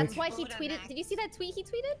did. real quick? That's why he tweeted. Did you see that tweet he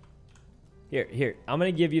tweeted? Here. I'm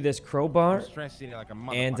gonna give you this crowbar I'm stressed eating like a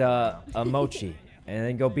and motherfucker a mochi, and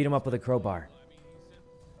then go beat him up with a crowbar.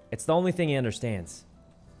 It's the only thing he understands.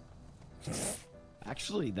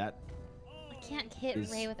 Actually, that I can't hit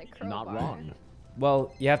is Ray with a crowbar. not wrong.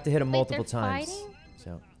 Well, you have to hit him Wait, multiple they're times. fighting?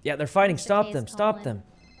 So yeah, they're fighting. Mr. Stop K's them! Stop calling. them!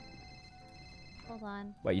 Hold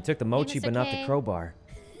on. Wait, you took the mochi, Mr. but not the K. crowbar.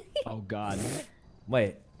 Oh God.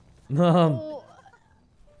 Wait, Oh,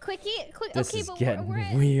 quickie, quick. this okay, is but getting we're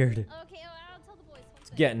at, weird. Okay, I'll tell the boys. It's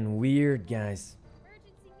getting weird, guys.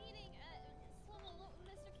 Emergency meeting.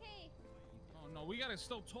 Mr. K. we gotta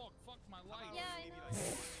still talk. Fuck my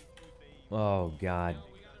life. Oh God.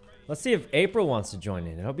 Let's see if April wants to join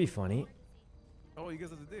in. It'll be funny. Oh, you guys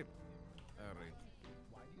have the dip. All right.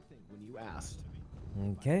 Why do you think when you asked?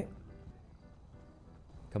 Okay.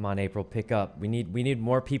 Come on, April, pick up. We need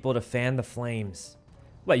more people to fan the flames.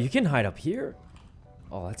 What, you can hide up here?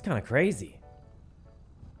 Oh, that's kind of crazy.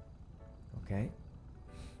 Okay.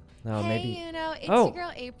 No, hey, maybe. you know, it's Oh, your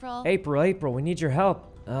girl April. April, we need your help.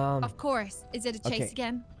 Of course. Is it a chase okay.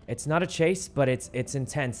 again? It's not a chase, but it's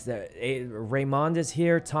intense. Raymond is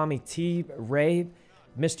here. Tommy T, Ray,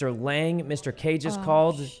 Mr. Lang, Mr. K just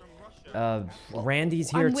called. Randy's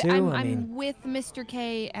here too. I'm with Mr.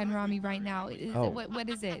 K and Rami right now. What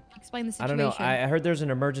is it? Explain the situation. I don't know. I heard there's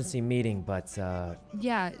an emergency meeting, but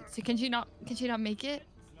yeah. So can she not make it?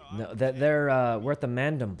 no, we're at the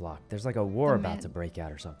Mandem block. There's like a war about to break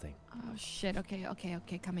out or something. Oh shit. Okay.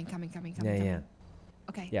 Coming. Yeah.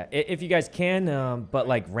 Okay. Yeah, if you guys can, but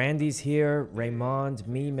like Randy's here, Raymond,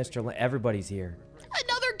 me, Mr. Everybody's here.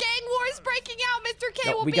 Another gang war is breaking out. Mr. K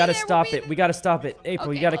No, will we be gotta there. stop it. We gotta stop it. April,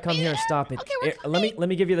 Okay, you gotta we'll come be here and there. stop it. Okay, we're Let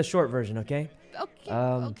me give you the short version, okay? Okay.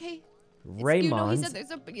 Okay. Raymond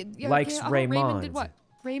likes Raymond did Raymond, what?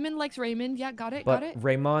 Raymond likes Raymond. Yeah, got it. but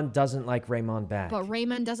Raymond doesn't like Raymond back. But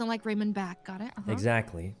Raymond doesn't like Raymond back. Got it.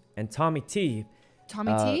 Exactly. And Tommy T.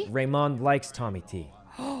 Tommy T? Raymond likes Tommy T.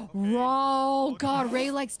 Oh God,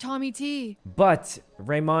 Ray likes Tommy T. But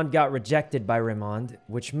Raymond got rejected by Raymond,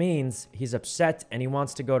 which means he's upset and he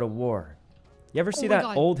wants to go to war. You ever see my that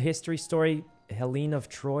God. old history story, Helene of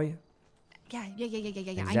Troy? Yeah.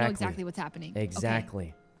 Exactly. I know exactly what's happening. Exactly.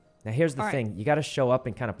 Okay. Now here's the All right. thing: you got to show up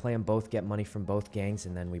and kind of play them both, get money from both gangs,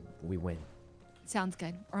 and then we win. Sounds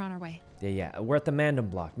good. We're on our way. Yeah. We're at the Mandem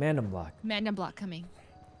block. Mandem block. Mandem block coming.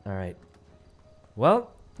 All right.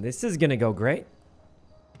 Well, this is gonna go great.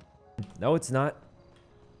 No, it's not.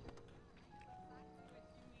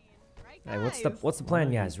 Hey, what's the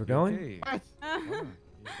plan, guys? We're going. What?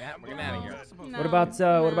 Yeah, we're getting out of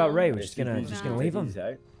here. What about Ray? We're just gonna leave him.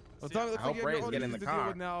 Well, Tommy, looks I hope like Ray's you have no getting in the issues to deal car.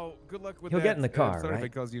 with now. Good luck with He'll that. get in the car, sorry right?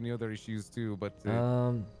 if I caused you any other issues too, but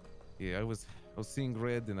yeah, I was seeing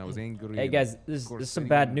red and I was angry. Hey and guys, of this course, is some anyone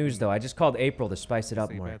bad news can though. I just called April to spice it up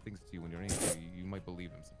say more. bad things to you when you're angry. You might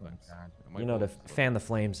believe them sometimes. You know, to fan the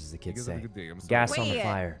flames, as the kids guys have a say. good day. I'm sorry. Gas on the Wait.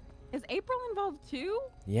 fire. Is April involved too?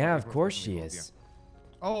 Yeah, of course she is.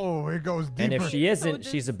 Oh, it goes deeper. And if she isn't,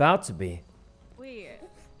 she's about to be. Wait,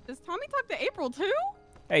 does Tommy talk to April too?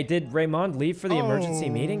 Hey, did Raymond leave for the emergency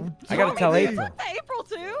meeting? I Tommy, gotta tell did you April. talk to April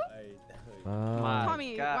too?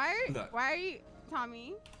 Tommy, why are you,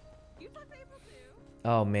 Tommy? You talk to April too?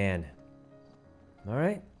 Oh man. All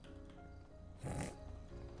right.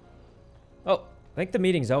 Oh, I think the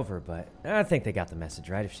meeting's over, but I think they got the message,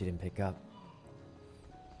 right? If she didn't pick up.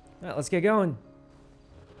 All right, let's get going.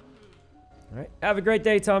 All right. Have a great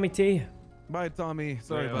day, Tommy T. Bye, Tommy.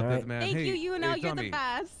 Sorry All about right. that, man. Thank hey, you, you know, hey, you're the Tommy.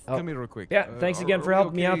 best. Oh, Come here real quick. Yeah, thanks again for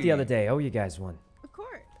helping me out the other day. Oh, you guys won. Of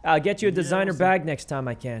course. I'll get you a designer bag next time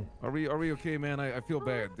I can. Are we okay, man? I feel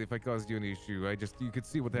bad if I caused you an issue. You could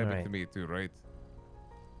see what happened Alright. to me too, right?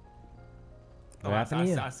 What happened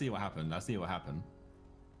to you? I see what happened. I see what happened.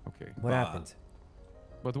 Okay. What happened?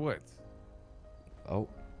 But what? Oh.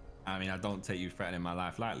 I mean, I don't take you threatening my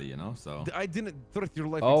life lightly, you know. So I didn't threaten your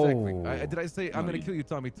life Oh. exactly. Did I say I'm No, gonna you- kill you,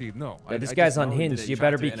 Tommy T? No. Yeah, this I guy's just- unhinged. did it You try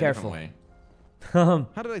better to be in a different careful. way?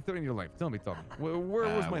 How did I threaten your life? Tell me, Tommy. Where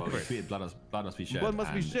was my well, threat? we tweeted blood must be shed. Blood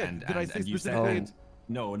must be shed. And, Did I say and you said specifically? and-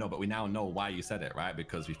 No, but we now know why you said it, right?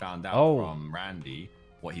 Because we found out Oh. from Randy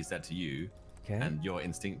what he said to you, Okay. and your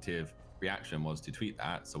instinctive reaction was to tweet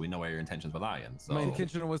that, so we know where your intentions were lying. So My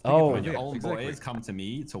intention was to Oh. get when my your bitch, own exactly. boys come to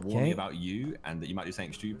me to warn Okay. me about you and that you might do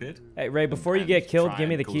something stupid. Hey, Ray, before you and get killed, try give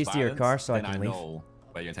me and the cause keys to your car violence, so I then can leave. know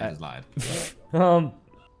where your intentions lied.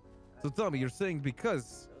 So Tommy, you're saying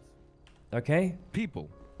because Okay. people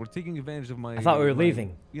were taking advantage of my. I thought we were my-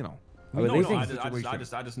 leaving. You know. Are we No, leaving? I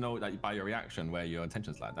just know that by your reaction where your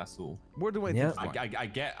intentions lie. That's all. Where do I? Yeah.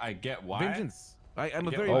 I get why. Vengeance. I'm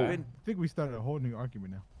a get very. why. I think we started a whole new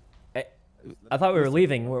argument now. I thought we were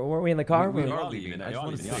leaving. Weren't we in the car? We You are are leaving. leaving. I You just are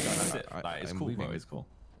wanna leaving. say- That's it. I- Like, it's I'm cool, bro. leaving. It's cool.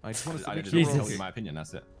 I just want to I make just sure. want to tell Jesus. you my opinion.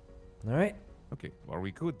 That's it. All right. Okay. Are we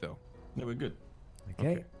good though? No, we're good.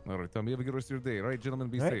 Okay. All right, Tommy. Have a good rest of your day. All right, gentlemen.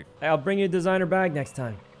 Be All right. safe. Hey, I'll bring you a designer bag next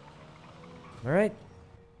time. All right.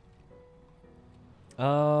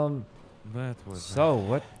 That was So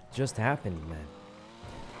what just happened, man?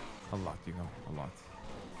 a lot, you know, a lot.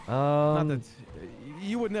 Um. Not that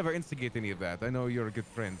you would never instigate any of that. I know you're a good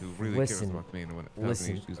friend who really Listen, cares about me and when it has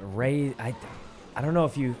any listen, issues. Ray. I don't know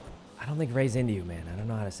if you. I don't think Ray's into you, man. I don't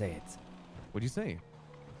know how to say it. What'd you say?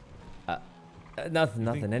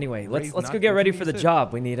 Nothing. Anyway, Ray's let's not go get ready into for you, the said?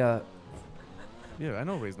 job. We need a. Yeah, I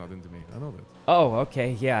know Ray's not into me. I know that. Oh,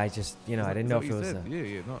 okay. Yeah, I just, you know, I didn't know if it was.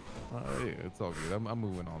 Yeah, no, yeah, it's all good. I'm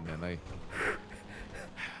moving on, man.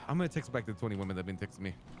 I'm gonna text back the 20 women that've been texting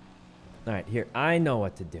me. All right, here. I know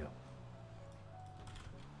what to do.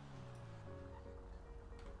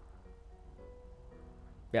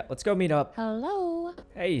 Yeah, let's go meet up. Hello.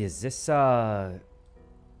 Hey, is this Hey,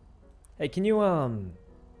 can you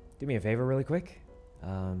do me a favor really quick?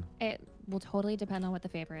 It will totally depend on what the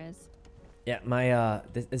favor is. Yeah, my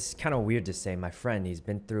this is kind of weird to say. My friend, he's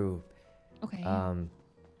been through. Okay.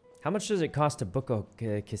 How much does it cost to book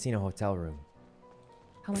a casino hotel room?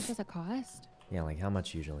 How much does it cost? Yeah, like how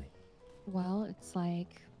much usually? Well, it's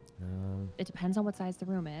like it depends on what size the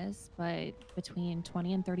room is, but between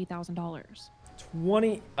 $20,000 and $30,000.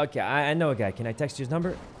 20. Okay, I know a guy. Can I text you his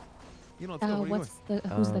number? You know,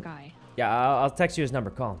 Who's the guy? Yeah, I'll text you his number.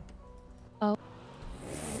 Call him. Oh.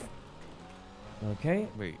 Okay.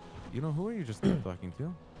 Wait, you know, who are you just talking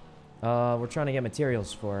to? We're trying to get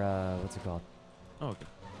materials for what's it called? Oh, okay.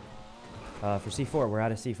 For C4. We're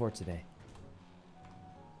out of C4 today.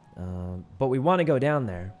 But we want to go down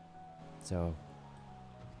there, so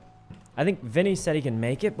I think Vinny said he can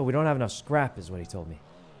make it, but we don't have enough scrap, is what he told me.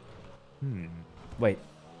 Wait,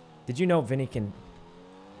 did you know Vinny can?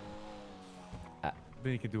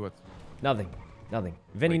 Vinny can do what? Nothing.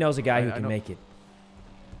 Vinny knows a guy who can make it.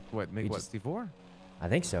 What? Make what? C4? I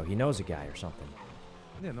think so. He knows a guy or something.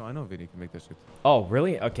 Yeah, no, I know Vinny can make that shit. Oh,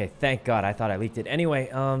 really? Okay, thank God. I thought I leaked it.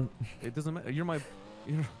 Anyway, it doesn't matter. You're my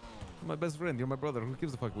best friend. You're my brother. Who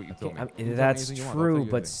gives a fuck what you tell me? That's true,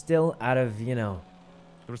 but still, out of the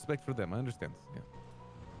respect for them. I understand. Yeah.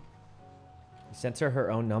 You sent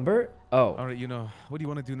her own number? Oh. All right, you know, what do you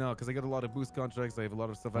want to do now? Because I got a lot of boost contracts. I have a lot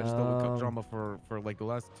of stuff. I just dealt with drama for like the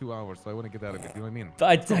last 2 hours, so I want to get out of it. You know what I mean?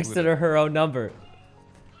 I texted her own number.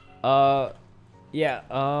 Yeah.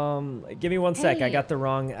 Give me one sec. I got the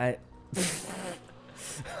wrong.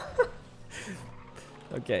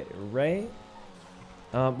 Okay, Ray.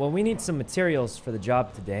 Well, we need some materials for the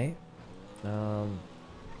job today. All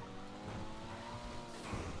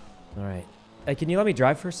right. Hey, can you let me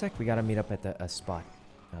drive for a sec? We gotta meet up at a spot.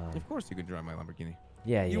 Of course you can drive my Lamborghini.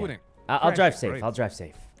 Yeah, You wouldn't. I'll drive safe. Right? I'll drive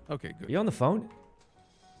safe. Okay, good. You on the phone?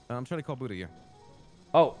 I'm trying to call Buddha, yeah.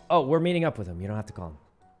 Oh, we're meeting up with him. You don't have to call him.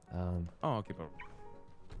 Oh, okay, bro.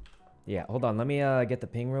 Yeah, hold on. Let me get the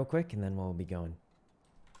ping real quick, and then we'll be going.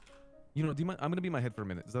 You know, do you mind? I'm gonna be in my head for a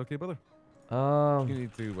minute. Is that okay, brother? You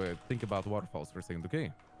need to think about waterfalls for a second,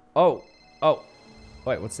 okay? Oh.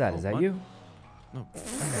 Wait, what's that? Is that you? No.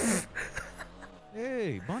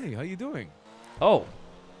 Hey, Bonnie, how you doing? Oh.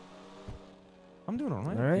 I'm doing all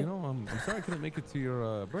right. All right. You know, I'm sorry I couldn't make it to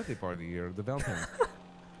your birthday party or the Valentine's.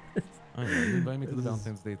 I know, you invited me to the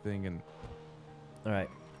Valentine's Day thing and... All right.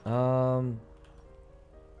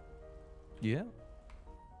 Yeah?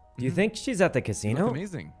 Do you think she's at the casino? That's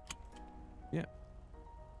amazing. Yeah.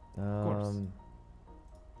 Of course.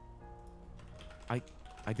 I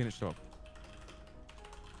didn't show up.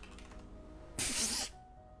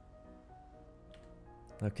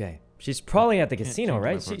 Okay. She's probably at the casino,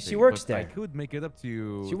 right? She works there. I could make it up to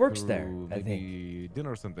you. She works there, I think. Maybe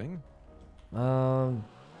dinner or something. That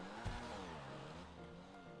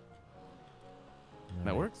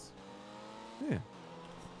works? Yeah.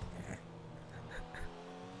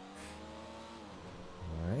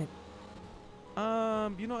 All right.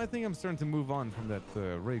 You know, I think I'm starting to move on from that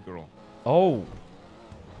Ray girl. Oh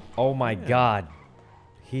my God.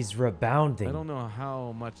 He's rebounding. I don't know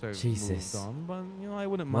how much I've moved on, but you know, I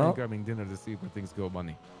wouldn't mind grabbing dinner to see where things go,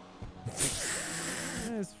 Bunny.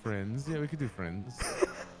 As friends, yeah, we could do friends.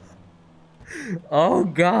 Oh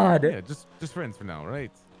God. Yeah, just friends for now, right?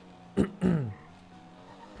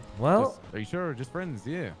 Well, are you sure? Just friends,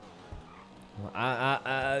 yeah.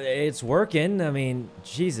 It's working. I mean,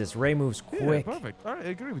 Jesus, Ray moves quick. Yeah, perfect. All right, I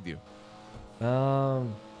agree with you.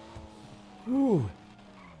 Ooh.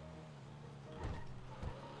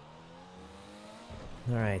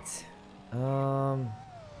 All right.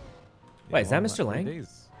 Wait, is that Mr. Lang?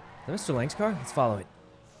 Is that Mr. Lang's car? Let's follow it.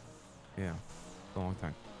 Yeah, a long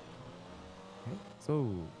time. Okay. So.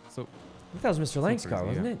 I think that was Mr. Lang's car,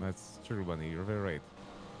 wasn't it? That's true, Bunny. You're very right.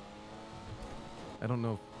 I don't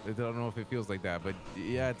know if it feels like that, but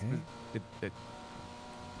yeah, it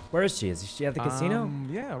Where is she? Is she at the casino?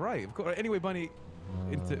 Yeah, right. Of course. Anyway, Bunny,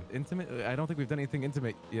 intimate. I don't think we've done anything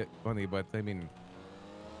intimate yet, Bunny. But I mean.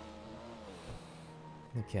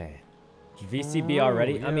 Okay. VCB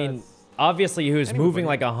already? Yes. I mean, obviously he was moving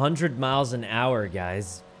like 100 miles an hour,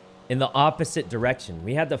 guys, in the opposite direction.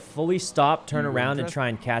 We had to fully stop, turn around, and try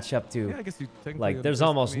and catch up to... Yeah, I guess you like, there's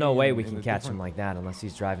almost no way we can catch him like that unless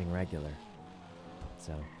he's driving regular.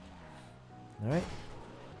 So... All right.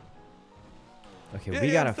 Okay, Yeah, we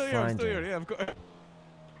yeah, gotta I'm still find here. her. Yeah, of course.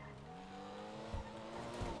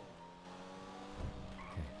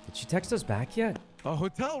 Did she text us back yet? A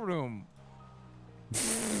hotel room.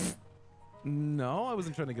 No, I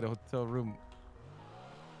wasn't trying to get a hotel room.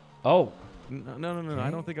 Oh. No. Okay.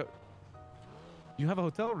 I don't think you have a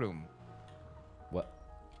hotel room. What?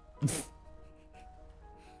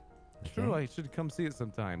 True, I should come see it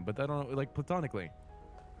sometime, but I don't know, like platonically.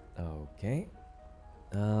 Okay.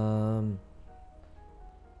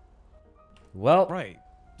 Well. Right.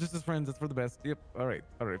 Just as friends, that's for the best. Yep. All right.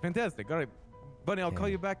 Fantastic. All right. Bunny, I'll call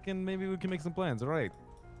you back and maybe we can make some plans. All right.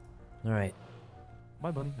 All right.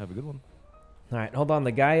 Bye, Bunny. Have a good one. All right. Hold on.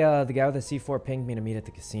 The guy with the C4 pinged me to meet at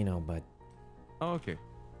the casino, but. Oh, okay.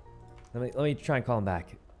 Let me try and call him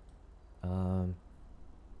back.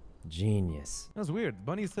 Genius. That was weird.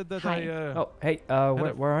 Bunny said that Hi. Oh, hey.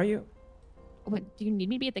 Where are you? What, do you need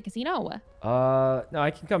me to be at the casino? No,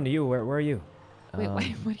 I can come to you. Where are you?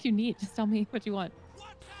 Wait, what do you need? Just tell me what you want.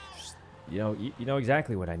 You know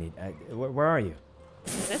exactly what I need. Where are you?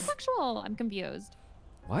 Is this sexual? I'm confused.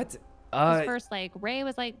 What? 'Cause first, like, Ray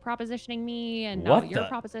was like propositioning me, and now you're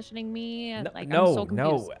propositioning me, and I'm so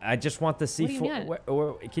confused. No. I just want the What do you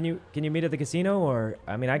C4. mean? Can you meet at the casino, or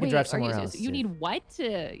I mean, I can drive somewhere else. You need what?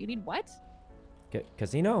 You need what?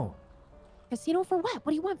 Casino. Casino for what?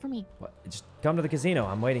 What do you want from me? What? Just come to the casino.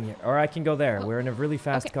 I'm waiting here, or I can go there. We're in a really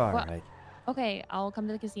fast car, right? Okay, I'll come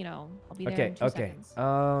to the casino. I'll be there in 2 seconds.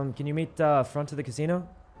 Can you meet front of the casino?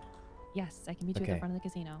 Yes, I can meet you at the front of the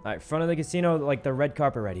casino. All right, front of the casino, like the red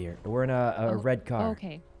carpet right here. We're in a red car.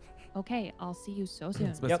 Okay, I'll see you so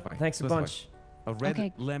soon. Yep, thanks a bunch. A red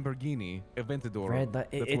Lamborghini Aventador. Red,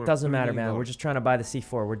 it doesn't matter, man. We're just trying to buy the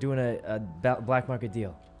C4. We're doing a black market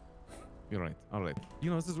deal. You're right. All right. You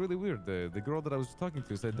know, this is really weird. The girl that I was talking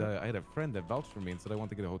to said I had a friend that vouched for me and said I want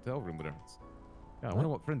to get a hotel room with her. Yeah, I wonder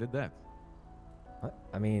what friend did that. What?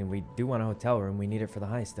 I mean, we do want a hotel room. We need it for the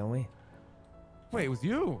heist, don't we? Wait, it was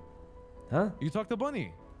you? Huh? You talked to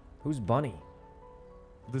Bunny. Who's Bunny?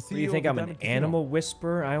 The CEO. What, do you think I'm an animal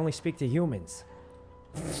whisperer? I only speak to humans.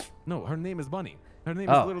 No, her name is Bunny. Her name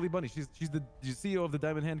is literally Bunny. She's the CEO of the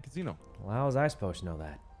Diamond Hand Casino. Well, how was I supposed to know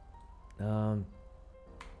that? All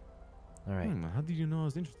right. How did you know I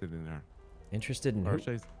was interested in her? Interested in who?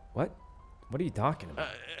 What? What are you talking about?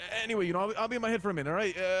 Anyway, you know, I'll be in my head for a minute, all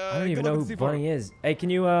right? I don't even know who Bunny is. Hey, can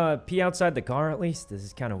you pee outside the car at least? This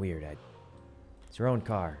is kind of weird, Ed. It's your own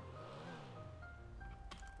car.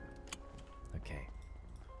 Okay.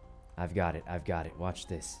 I've got it. Watch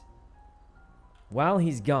this. While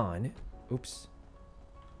he's gone... Oops.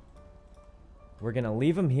 We're going to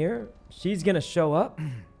leave him here. She's going to show up.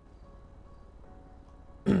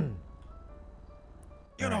 Right.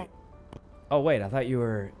 Oh, wait. I thought you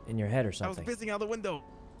were in your head or something. I was pissing out the window.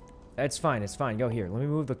 It's fine. Go here. Let me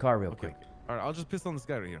move the car real quick. All right, I'll just piss on this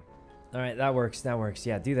guy right here. All right, that works.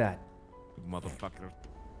 Yeah, do that. Motherfucker.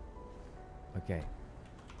 Okay.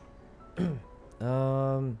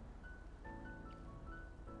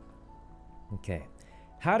 Okay.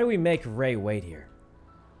 How do we make Ray wait here?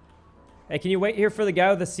 Hey, can you wait here for the guy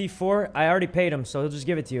with the C4? I already paid him, so he'll just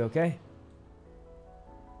give it to you, okay?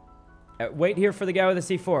 Wait here for the guy with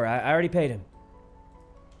the C4. I already paid him.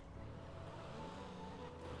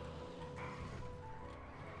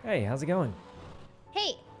 Hey, how's it going?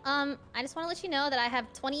 Hey, I just want to let you know that I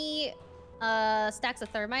have 20 stacks of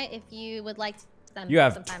thermite if you would like to send You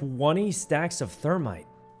have sometime. 20 stacks of thermite.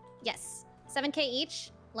 Yes, 7K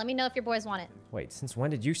each. Let me know if your boys want it. Wait, since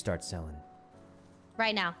when did you start selling?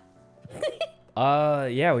 Right now.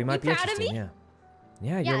 Yeah, we might be proud of interested. me? Yeah.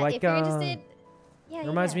 Yeah, you're Yeah, like if you're interested. Yeah, it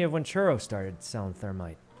reminds me of when Churro started selling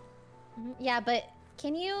thermite. Yeah, but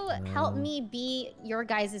can you help me be your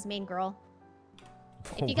guys' main girl?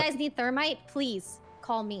 If you guys need thermite, please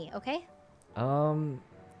call me, okay?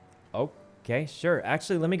 Okay, sure.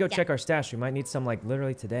 Actually, let me go check our stash. We might need some like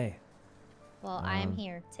literally today. Well, I am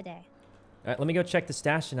here today. All right, let me go check the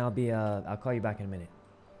stash and I'll call you back in a minute.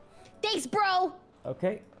 Thanks, bro.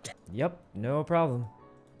 Okay. Yep, no problem.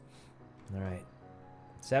 All right.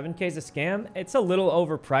 7K's a scam. It's a little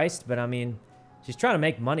overpriced, but I mean, she's trying to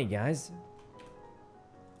make money, guys.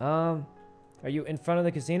 Are you in front of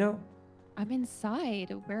the casino? I'm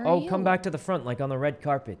inside. Where are you? Oh, come back to the front, like on the red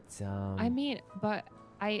carpet. I mean, but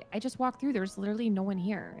I just walked through. There's literally no one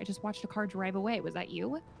here. I just watched a car drive away. Was that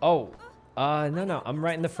you? Oh, no. I'm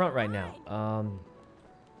right in the front right now. On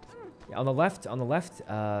the left.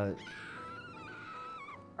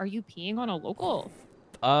 Are you peeing on a local?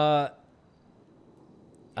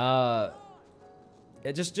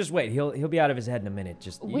 Just wait. He'll be out of his head in a minute.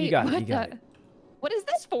 Just Wait, you got it. What is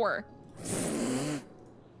this for?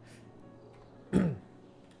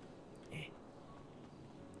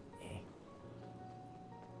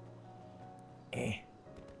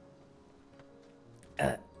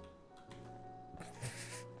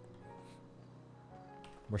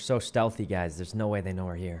 We're so stealthy, guys. There's no way they know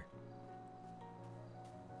we're here.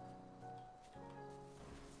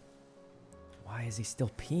 Why is he still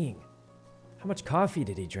peeing? How much coffee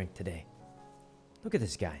did he drink today? Look at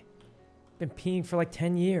this guy. Been peeing for like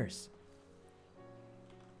 10 years.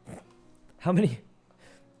 How many?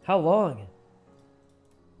 How long?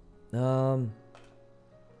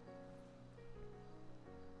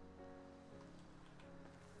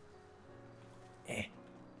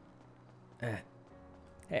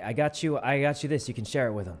 Hey, I got you this. You can share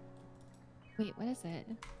it with him. Wait, what is it?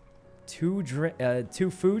 Two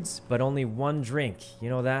foods, but only one drink. You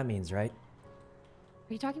know what that means, right?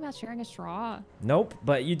 Are you talking about sharing a straw? Nope,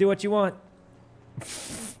 but you do what you want.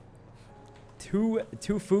 Two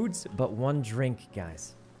foods, but one drink,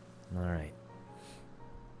 guys. All right.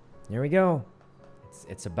 Here we go.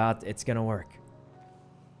 It's gonna work.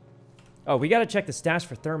 Oh, we gotta check the stash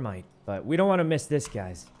for thermite, but we don't want to miss this,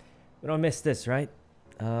 guys. We don't miss this, right?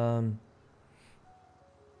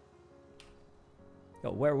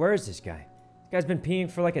 Yo, where is this guy? This guy's been peeing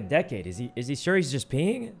for like a decade. Is he sure he's just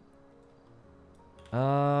peeing?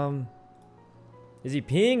 Is he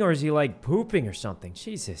peeing or is he like pooping or something?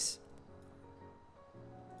 Jesus.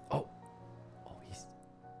 Oh,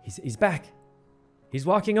 he's back. He's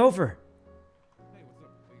walking over. Hey, what's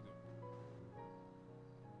up? How you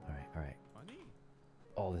doing? All right.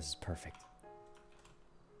 Oh, this is perfect.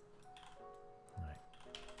 All right.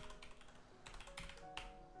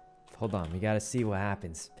 Hold on, we gotta see what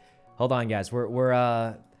happens. Hold on, guys.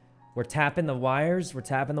 We're tapping the wires. We're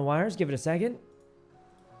tapping the wires. Give it a second.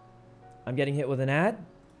 I'm getting hit with an ad.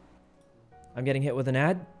 We're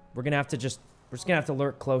gonna have to we're just gonna have to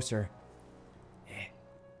lurk closer.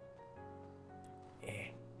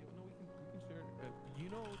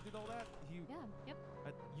 YUNO did all that? Yeah, yep.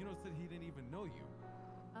 YUNO said he didn't even know you.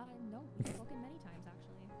 No, we've spoken many times,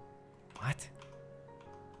 actually. What?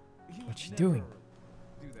 He What's she would doing? never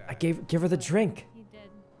do that. I give her the drink. He did.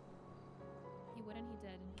 He wouldn't, he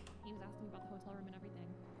did. He was asking me about the hotel room and everything.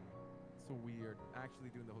 So we are actually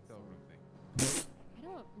doing the hotel room thing.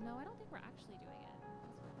 I don't think we're actually doing it.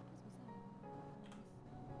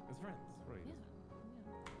 As friends, right? Yeah.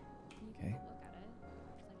 You Okay. can go look at it.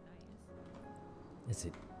 Is It's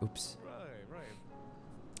like nice. it? Oops. Right.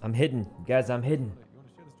 I'm hidden. Guys, I'm hidden. You want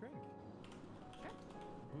to share this drink? Sure.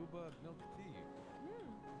 Booba milk tea.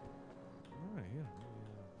 Alright, yeah.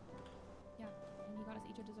 Yeah, and he got us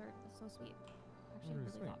each a dessert. It's so sweet. Actually, Very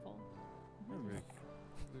really sweet. thoughtful. They're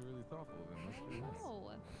really thoughtful of them. That's very nice.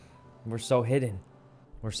 We're so hidden.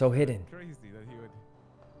 We're so hidden. Crazy that he would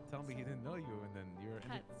tell me he didn't know you, and then you're.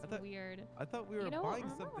 That's weird. I thought we were You know, buying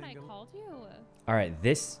remember something. when I called you? All right,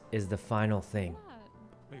 this is the final thing.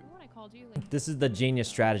 Remember when I called you? Like, This is the genius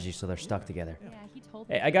strategy, so they're stuck together. yeah, he told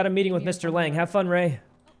me. Hey, I got a meeting with Mr. Lang. Have fun, Ray.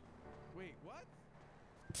 Wait, what?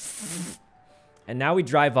 And now we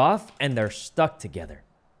drive off, and they're stuck together.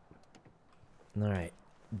 All right.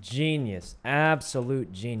 Genius.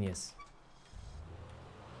 Absolute genius.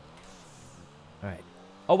 All right.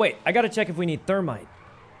 Oh, wait. I got to check if we need thermite.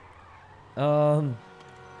 Can't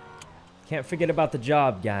forget about the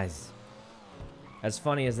job, guys. As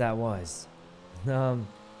funny as that was.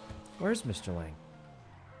 Where's Mr. Lang?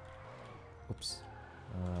 Oops.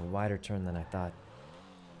 Wider turn than I thought.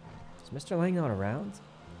 Is Mr. Lang not around?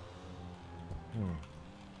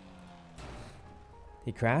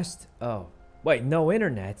 He crashed? Oh. Wait, no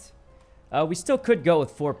internet? We still could go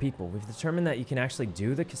with 4 people. We've determined that you can actually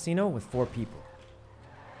do the casino with 4 people.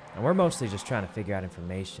 And we're mostly just trying to figure out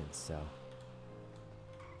information, so.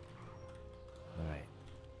 Alright.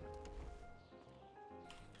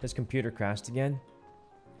 His computer crashed again.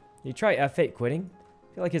 Did you try F8 quitting?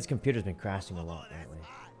 I feel like his computer's been crashing a lot lately.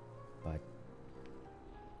 But.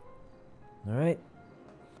 Alright.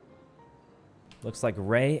 Looks like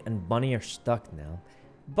Ray and Bunny are stuck now.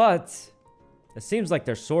 But it seems like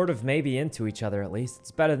they're sort of maybe into each other at least.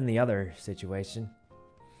 It's better than the other situation.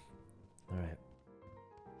 Alright.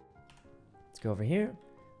 Let's go over here.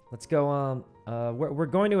 Let's go, we're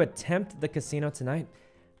going to attempt the casino tonight.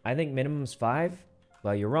 I think minimum's 5.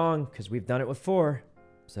 Well, you're wrong, because we've done it with 4.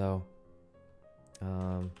 So,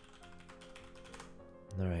 alright.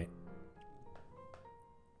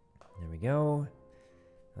 There we go.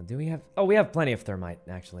 Now, do we have... Oh, we have plenty of thermite,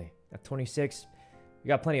 actually. At 26. We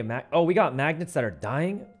got plenty of we got magnets that are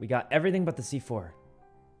dying. We got everything but the C4.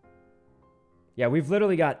 Yeah, we've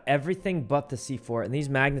literally got everything but the C4. And these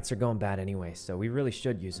magnets are going bad anyway, so we really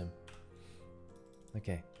should use them.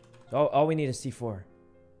 Okay. So all we need is C4.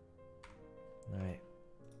 Alright.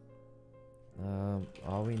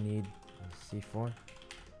 All we need is C4.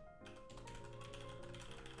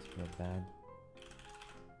 It's real bad.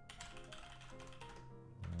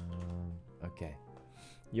 Okay.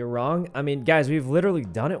 You're wrong. I mean, guys, we've literally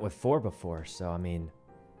done it with 4 before, so I mean...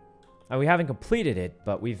 we haven't completed it,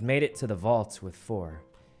 but we've made it to the vaults with 4.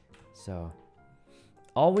 So...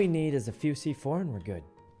 all we need is a few C4 and we're good.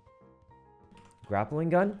 Grappling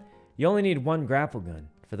gun? You only need 1 grapple gun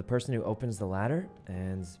for the person who opens the ladder,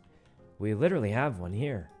 and we literally have one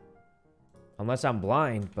here. Unless I'm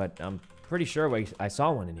blind, but I'm pretty sure I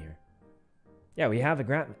saw one in here. Yeah, we have a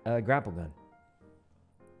grapple gun.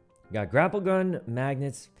 We got grapple gun,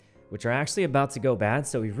 magnets, which are actually about to go bad,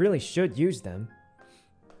 so we really should use them.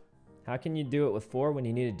 How can you do it with 4 when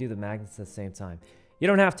you need to do the magnets at the same time? You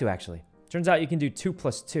don't have to, actually. Turns out you can do 2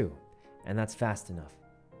 + 2, and that's fast enough.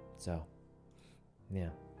 So, yeah.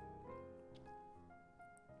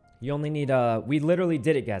 You only need, we literally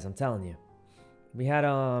did it, guys, I'm telling you. We had,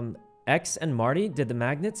 X and Marty did the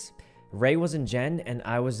magnets. Ray was in Gen, and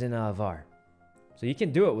I was in, Var. So you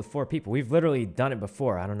can do it with 4 people. We've literally done it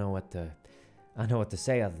before. I don't know what to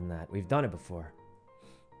say other than that. We've done it before.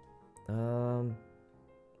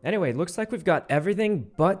 Anyway, looks like we've got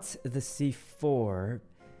everything but the C4.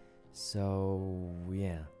 So,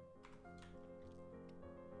 yeah.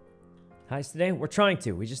 Heist today? We're trying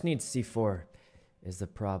to. We just need C4 is the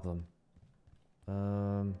problem.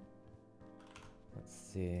 Let's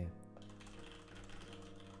see.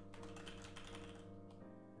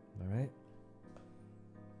 All right.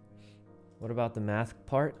 What about the math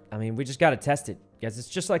part? I mean, we just got to test it. Guys, it's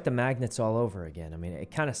just like the magnets all over again. I mean, it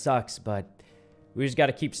kind of sucks, but we just got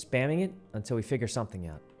to keep spamming it until we figure something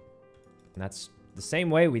out. And that's the same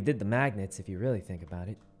way we did the magnets, if you really think about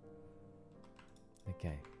it.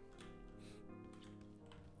 Okay.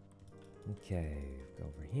 Okay, go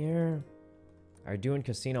over here. Are you doing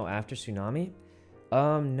casino after tsunami?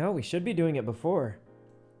 No, we should be doing it before.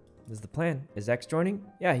 This is the plan. Is X joining?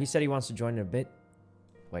 Yeah, he said he wants to join in a bit.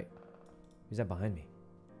 Wait. Who's that behind me?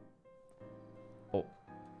 Oh.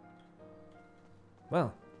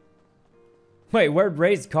 Well. Wait, where'd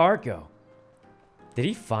Ray's car go? Did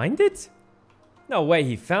he find it? No way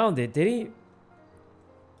he found it, did he?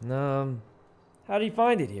 How did he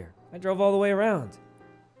find it here? I drove all the way around.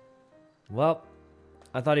 Well,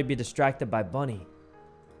 I thought he'd be distracted by Bunny.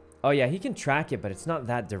 Oh yeah, he can track it, but it's not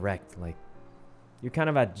that direct. Like, you kind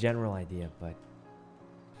of have a general idea, but...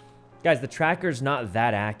 Guys, the tracker's not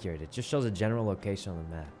that accurate. It just shows a general location on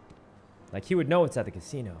the map. Like, he would know it's at the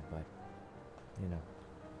casino, but... You know.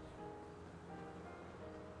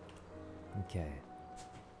 Okay.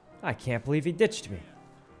 I can't believe he ditched me.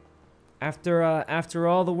 After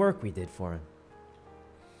all the work we did for him.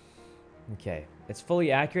 Okay. It's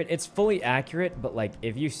fully accurate. It's fully accurate, but, like,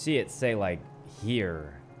 if you see it, say, like,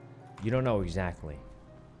 here, you don't know exactly.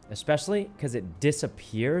 Especially because it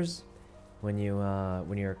disappears when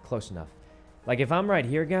you're close enough. Like, if I'm right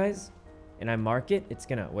here, guys, and I mark it, it's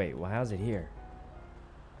gonna... Wait, well, how's it here?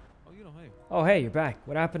 Oh, you know, hey. Oh, hey, you're back.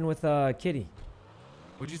 What happened with, Kitty?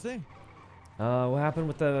 What'd you say? What happened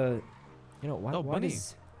with the... You know, why Bunny.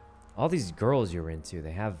 does... All these girls you're into,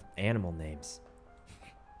 they have animal names.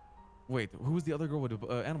 Wait, who was the other girl with the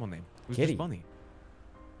animal name? It was Kitty. just Bunny.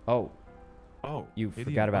 Oh. Oh. You Kitty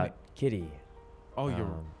forgot and about Bunny. Kitty. Oh,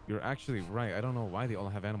 you're actually right. I don't know why they all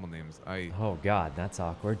have animal names. Oh God, that's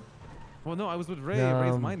awkward. Well, no, I was with Ray.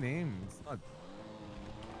 Ray's my name. It's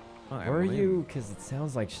not Were you? Because it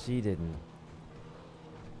sounds like she didn't.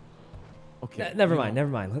 Okay. Never mind.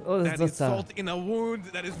 That is salt in a wound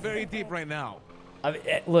that is very deep right now. I mean,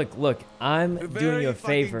 look. I'm doing you a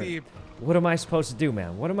favor. Deep. What am I supposed to do,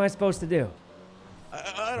 man? What am I supposed to do?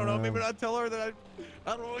 I don't know. Maybe not tell her that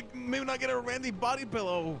I don't know. Maybe not get her a Randy body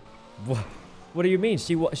pillow. What do you mean?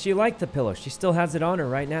 She liked the pillow. She still has it on her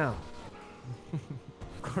right now.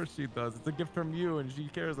 Of course she does. It's a gift from you, and she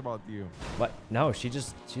cares about you. What? No, she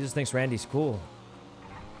just thinks Randy's cool.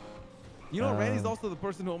 You know, Randy's also the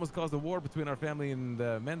person who almost caused a war between our family and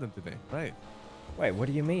Mandem today, right? Wait, what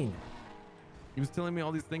do you mean? He was telling me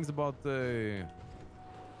all these things about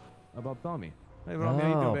Tommy. Hey, Rami, how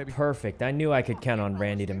you doing, baby? Perfect. I knew I could count on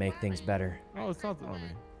Randy to make things better. Oh, it's not Rami.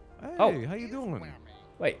 Hey, Oh. how you doing?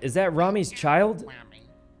 Wait, is that Rami's child?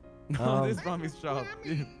 No, this is Rami's child.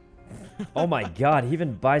 Oh my God, he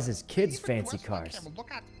even buys his kids fancy cars.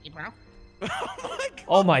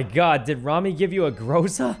 Oh my God, did Rami give you a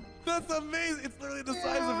Groza? That's amazing. It's literally the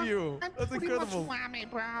size of you. That's incredible.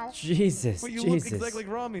 Jesus, But you Jesus. look exactly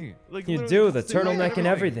like Rami. Like, You literally do, the the same turtleneck and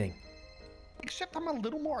everything. Except I'm a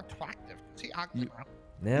little more attractive. See,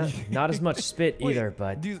 Yeah, not as much spit Wait, either,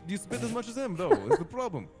 but... Do you spit as much as him, though? Is the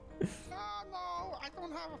problem? No, I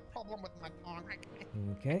don't have a problem with my tongue.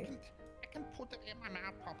 Okay. I can put it in my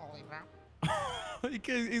mouth properly, bro.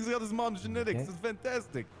 He's got his mom's genetics. Okay. It's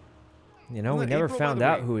fantastic. You know, we Wasn't it never April, by found the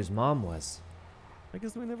out way? who his mom was. I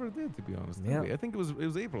guess we never did, to be honest. Yeah. Did we? I think it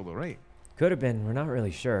was April though, right? Could have been. We're not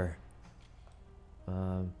really sure.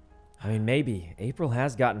 I mean, maybe. April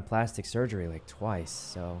has gotten plastic surgery like twice,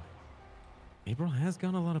 so... April has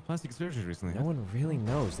gotten a lot of plastic surgery recently. No one really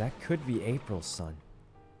knows. That could be April's son.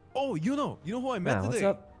 Oh, you know who I met Nah, today? what's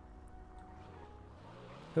up?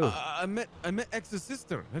 Who? I met X's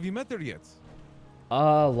sister. Have you met her yet?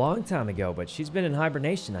 A long time ago, but she's been in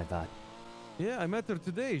hibernation, I thought. Yeah, I met her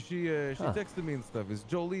today. She texted me and stuff. It's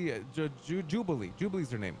Jolie, Jubilee.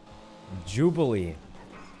 Jubilee's her name. Jubilee.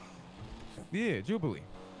 Yeah, Jubilee.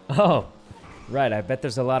 Oh, right. I bet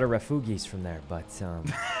there's a lot of refugis from there, but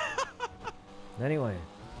anyway.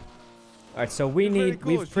 All right, so we've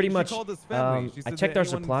pretty much I checked our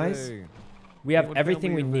supplies. We have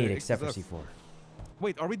everything we need except for C4.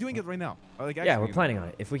 Wait, are we doing it right now? Like, Yeah, we're planning on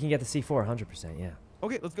it. If we can get the C4, 100%, yeah.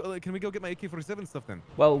 Okay, let's go. Can we go get my AK-47 stuff then?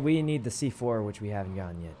 Well, we need the C4, which we haven't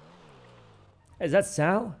gotten yet. Hey, is that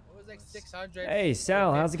Sal? It was like 600. Hey,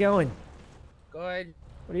 Sal, how's it going? Good.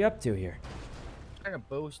 What are you up to here? Trying to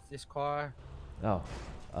boost this car.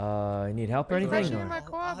 Oh, you need help or Are you anything? crashing in my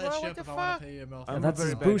car, bro? What the fuck? That's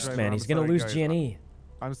his boost, man. He's gonna lose G&E.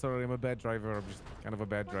 I'm sorry, I'm a bad driver. I'm just kind of a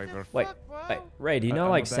bad driver. Wait, Ray, do you know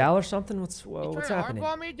like Sal or something? What's happening?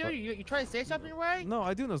 Hardball me, dude? You trying to say something, Ray? No,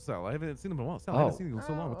 I do know Sal. I haven't seen him in a while. Sal, I haven't seen you in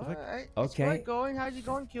so long. What the heck? Okay. How's it going? How's it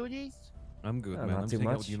going, cuties? I'm good, man. Not I'm too just hanging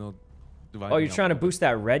out much. with, Oh, you're trying to boost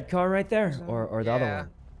that red car right there, or the other Yeah. one?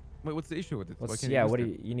 Wait, what's the issue with it? Why What's, can't yeah, boost what do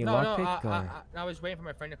it? you need No, lockpick? I was waiting for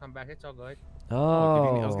my friend to come back. It's all good.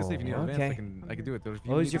 Oh, I was gonna say if you need advance, okay. I can do it. Or if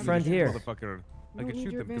you Who's need your me to friend shoot here? Motherfucker, I could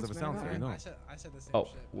shoot them because of a sound, so you know. I said the same Oh,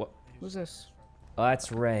 shit. what? Who's this? Oh,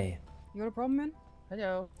 that's Ray. You got a problem, man?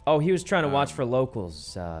 Hello. Oh, he was trying to watch for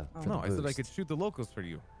locals. For No, the I said I boost. could shoot the locals for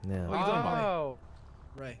you. Yeah. What are you talking about? Oh.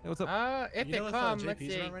 Right. Hey, what's up? If You they know if, come, JP's let's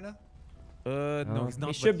see. around right now? No, he's not.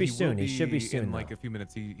 He should but be will soon. He should be soon, in like though. a few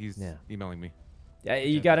minutes. He's emailing me. Yeah,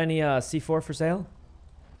 you got any C4 for sale?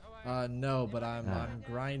 No, but I'm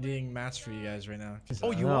grinding mats for you guys right now.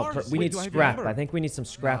 Oh, you No, are? we Wait, need do I have your scrap. number? I think we need some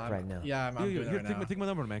scrap I'm- right now. Yeah, I'm doing it right now. Take my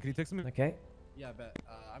number, man. Can you text me? Okay. Yeah, I bet.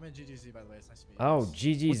 I'm in GGZ, by the way. It's nice to meet you. Oh, guys.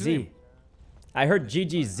 GGZ. I heard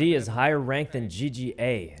GGZ is higher ranked than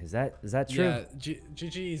GGA. Is that true? Yeah,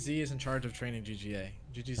 GGZ is in charge of training GGA.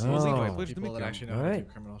 GGZ Oh. is Pleasure like to people meet that you. actually know how to Alright.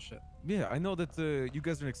 do criminal shit. Yeah, I know that you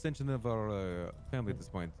guys are an extension of our family at this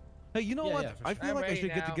point. Hey, you know Yeah, what? yeah, for I sure. feel like I I'm should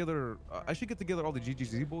ready get now. together. I should get together all the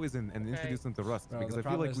GGZ boys and introduce them to Rust Bro, because the I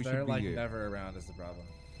feel problem like is we they're should like be. never around is the problem.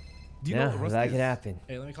 Do you Yeah, know what Rust that is? could happen.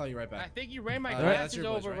 Hey, let me call you right I back. think you ran my Alright. That's glasses your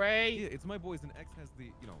boys, over, right? Ray. Yeah, it's my boys and X has the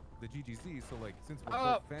the GGZ. So like since we're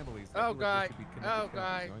Oh. both families, I Oh, feel like God. we should be connected Oh, families,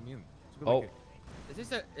 God. You know what I mean? Should be Oh.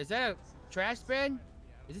 like Is that a trash bin?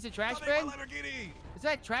 Is this a trash Stop it, bin? my Lamborghini! Is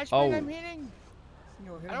that a trash Oh. bin I'm hitting?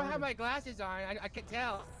 I don't have my glasses on. I can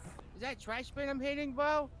tell. Is that a trash bin I'm hitting,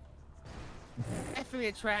 bro? Definitely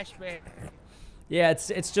a trash bin. Yeah,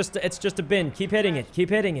 it's just a bin. Keep hitting it. Keep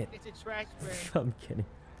hitting it. It's a trash bin. I'm kidding.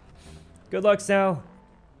 Good luck, Sal.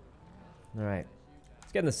 All right.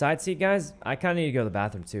 Let's get in the side seat, guys. I kind of need to go to the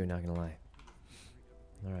bathroom, too, not going to lie.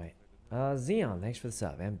 All right. Xeon, thanks for the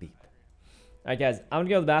sub. And Beep. All right, guys. I'm going to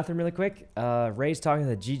go to the bathroom really quick. Ray's talking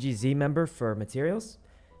to the GGZ member for materials.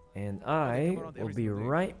 And I will be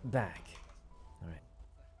right back. All right.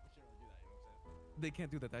 They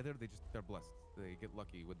can't do that either. They're blessed. They get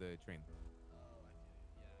lucky with the train.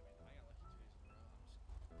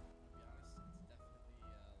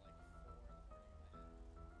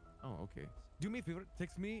 Oh, okay. Do me a favor.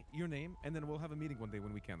 Text me your name, and then we'll have a meeting one day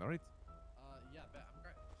when we can. All right? Yeah, bet. I'm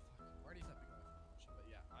great. Marty's not picking up shit, but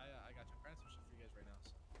yeah, I got you. I'm grinding some shit for you guys right now.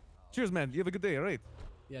 So. Cheers, man. You have a good day. All right?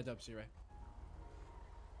 Yeah, dope. See you, Ray.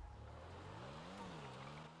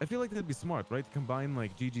 I feel like that'd be smart, right? Combine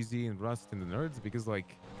like GGZ and Rust and the nerds because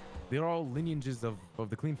like they're all lineages of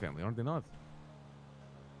the Clean family, aren't they not?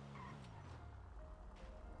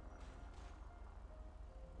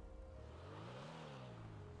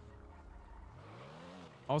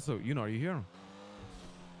 Also, are you here?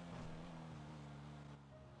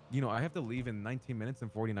 I have to leave in 19 minutes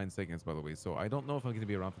and 49 seconds, by the way, so I don't know if I'm going to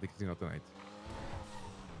be around for the casino tonight.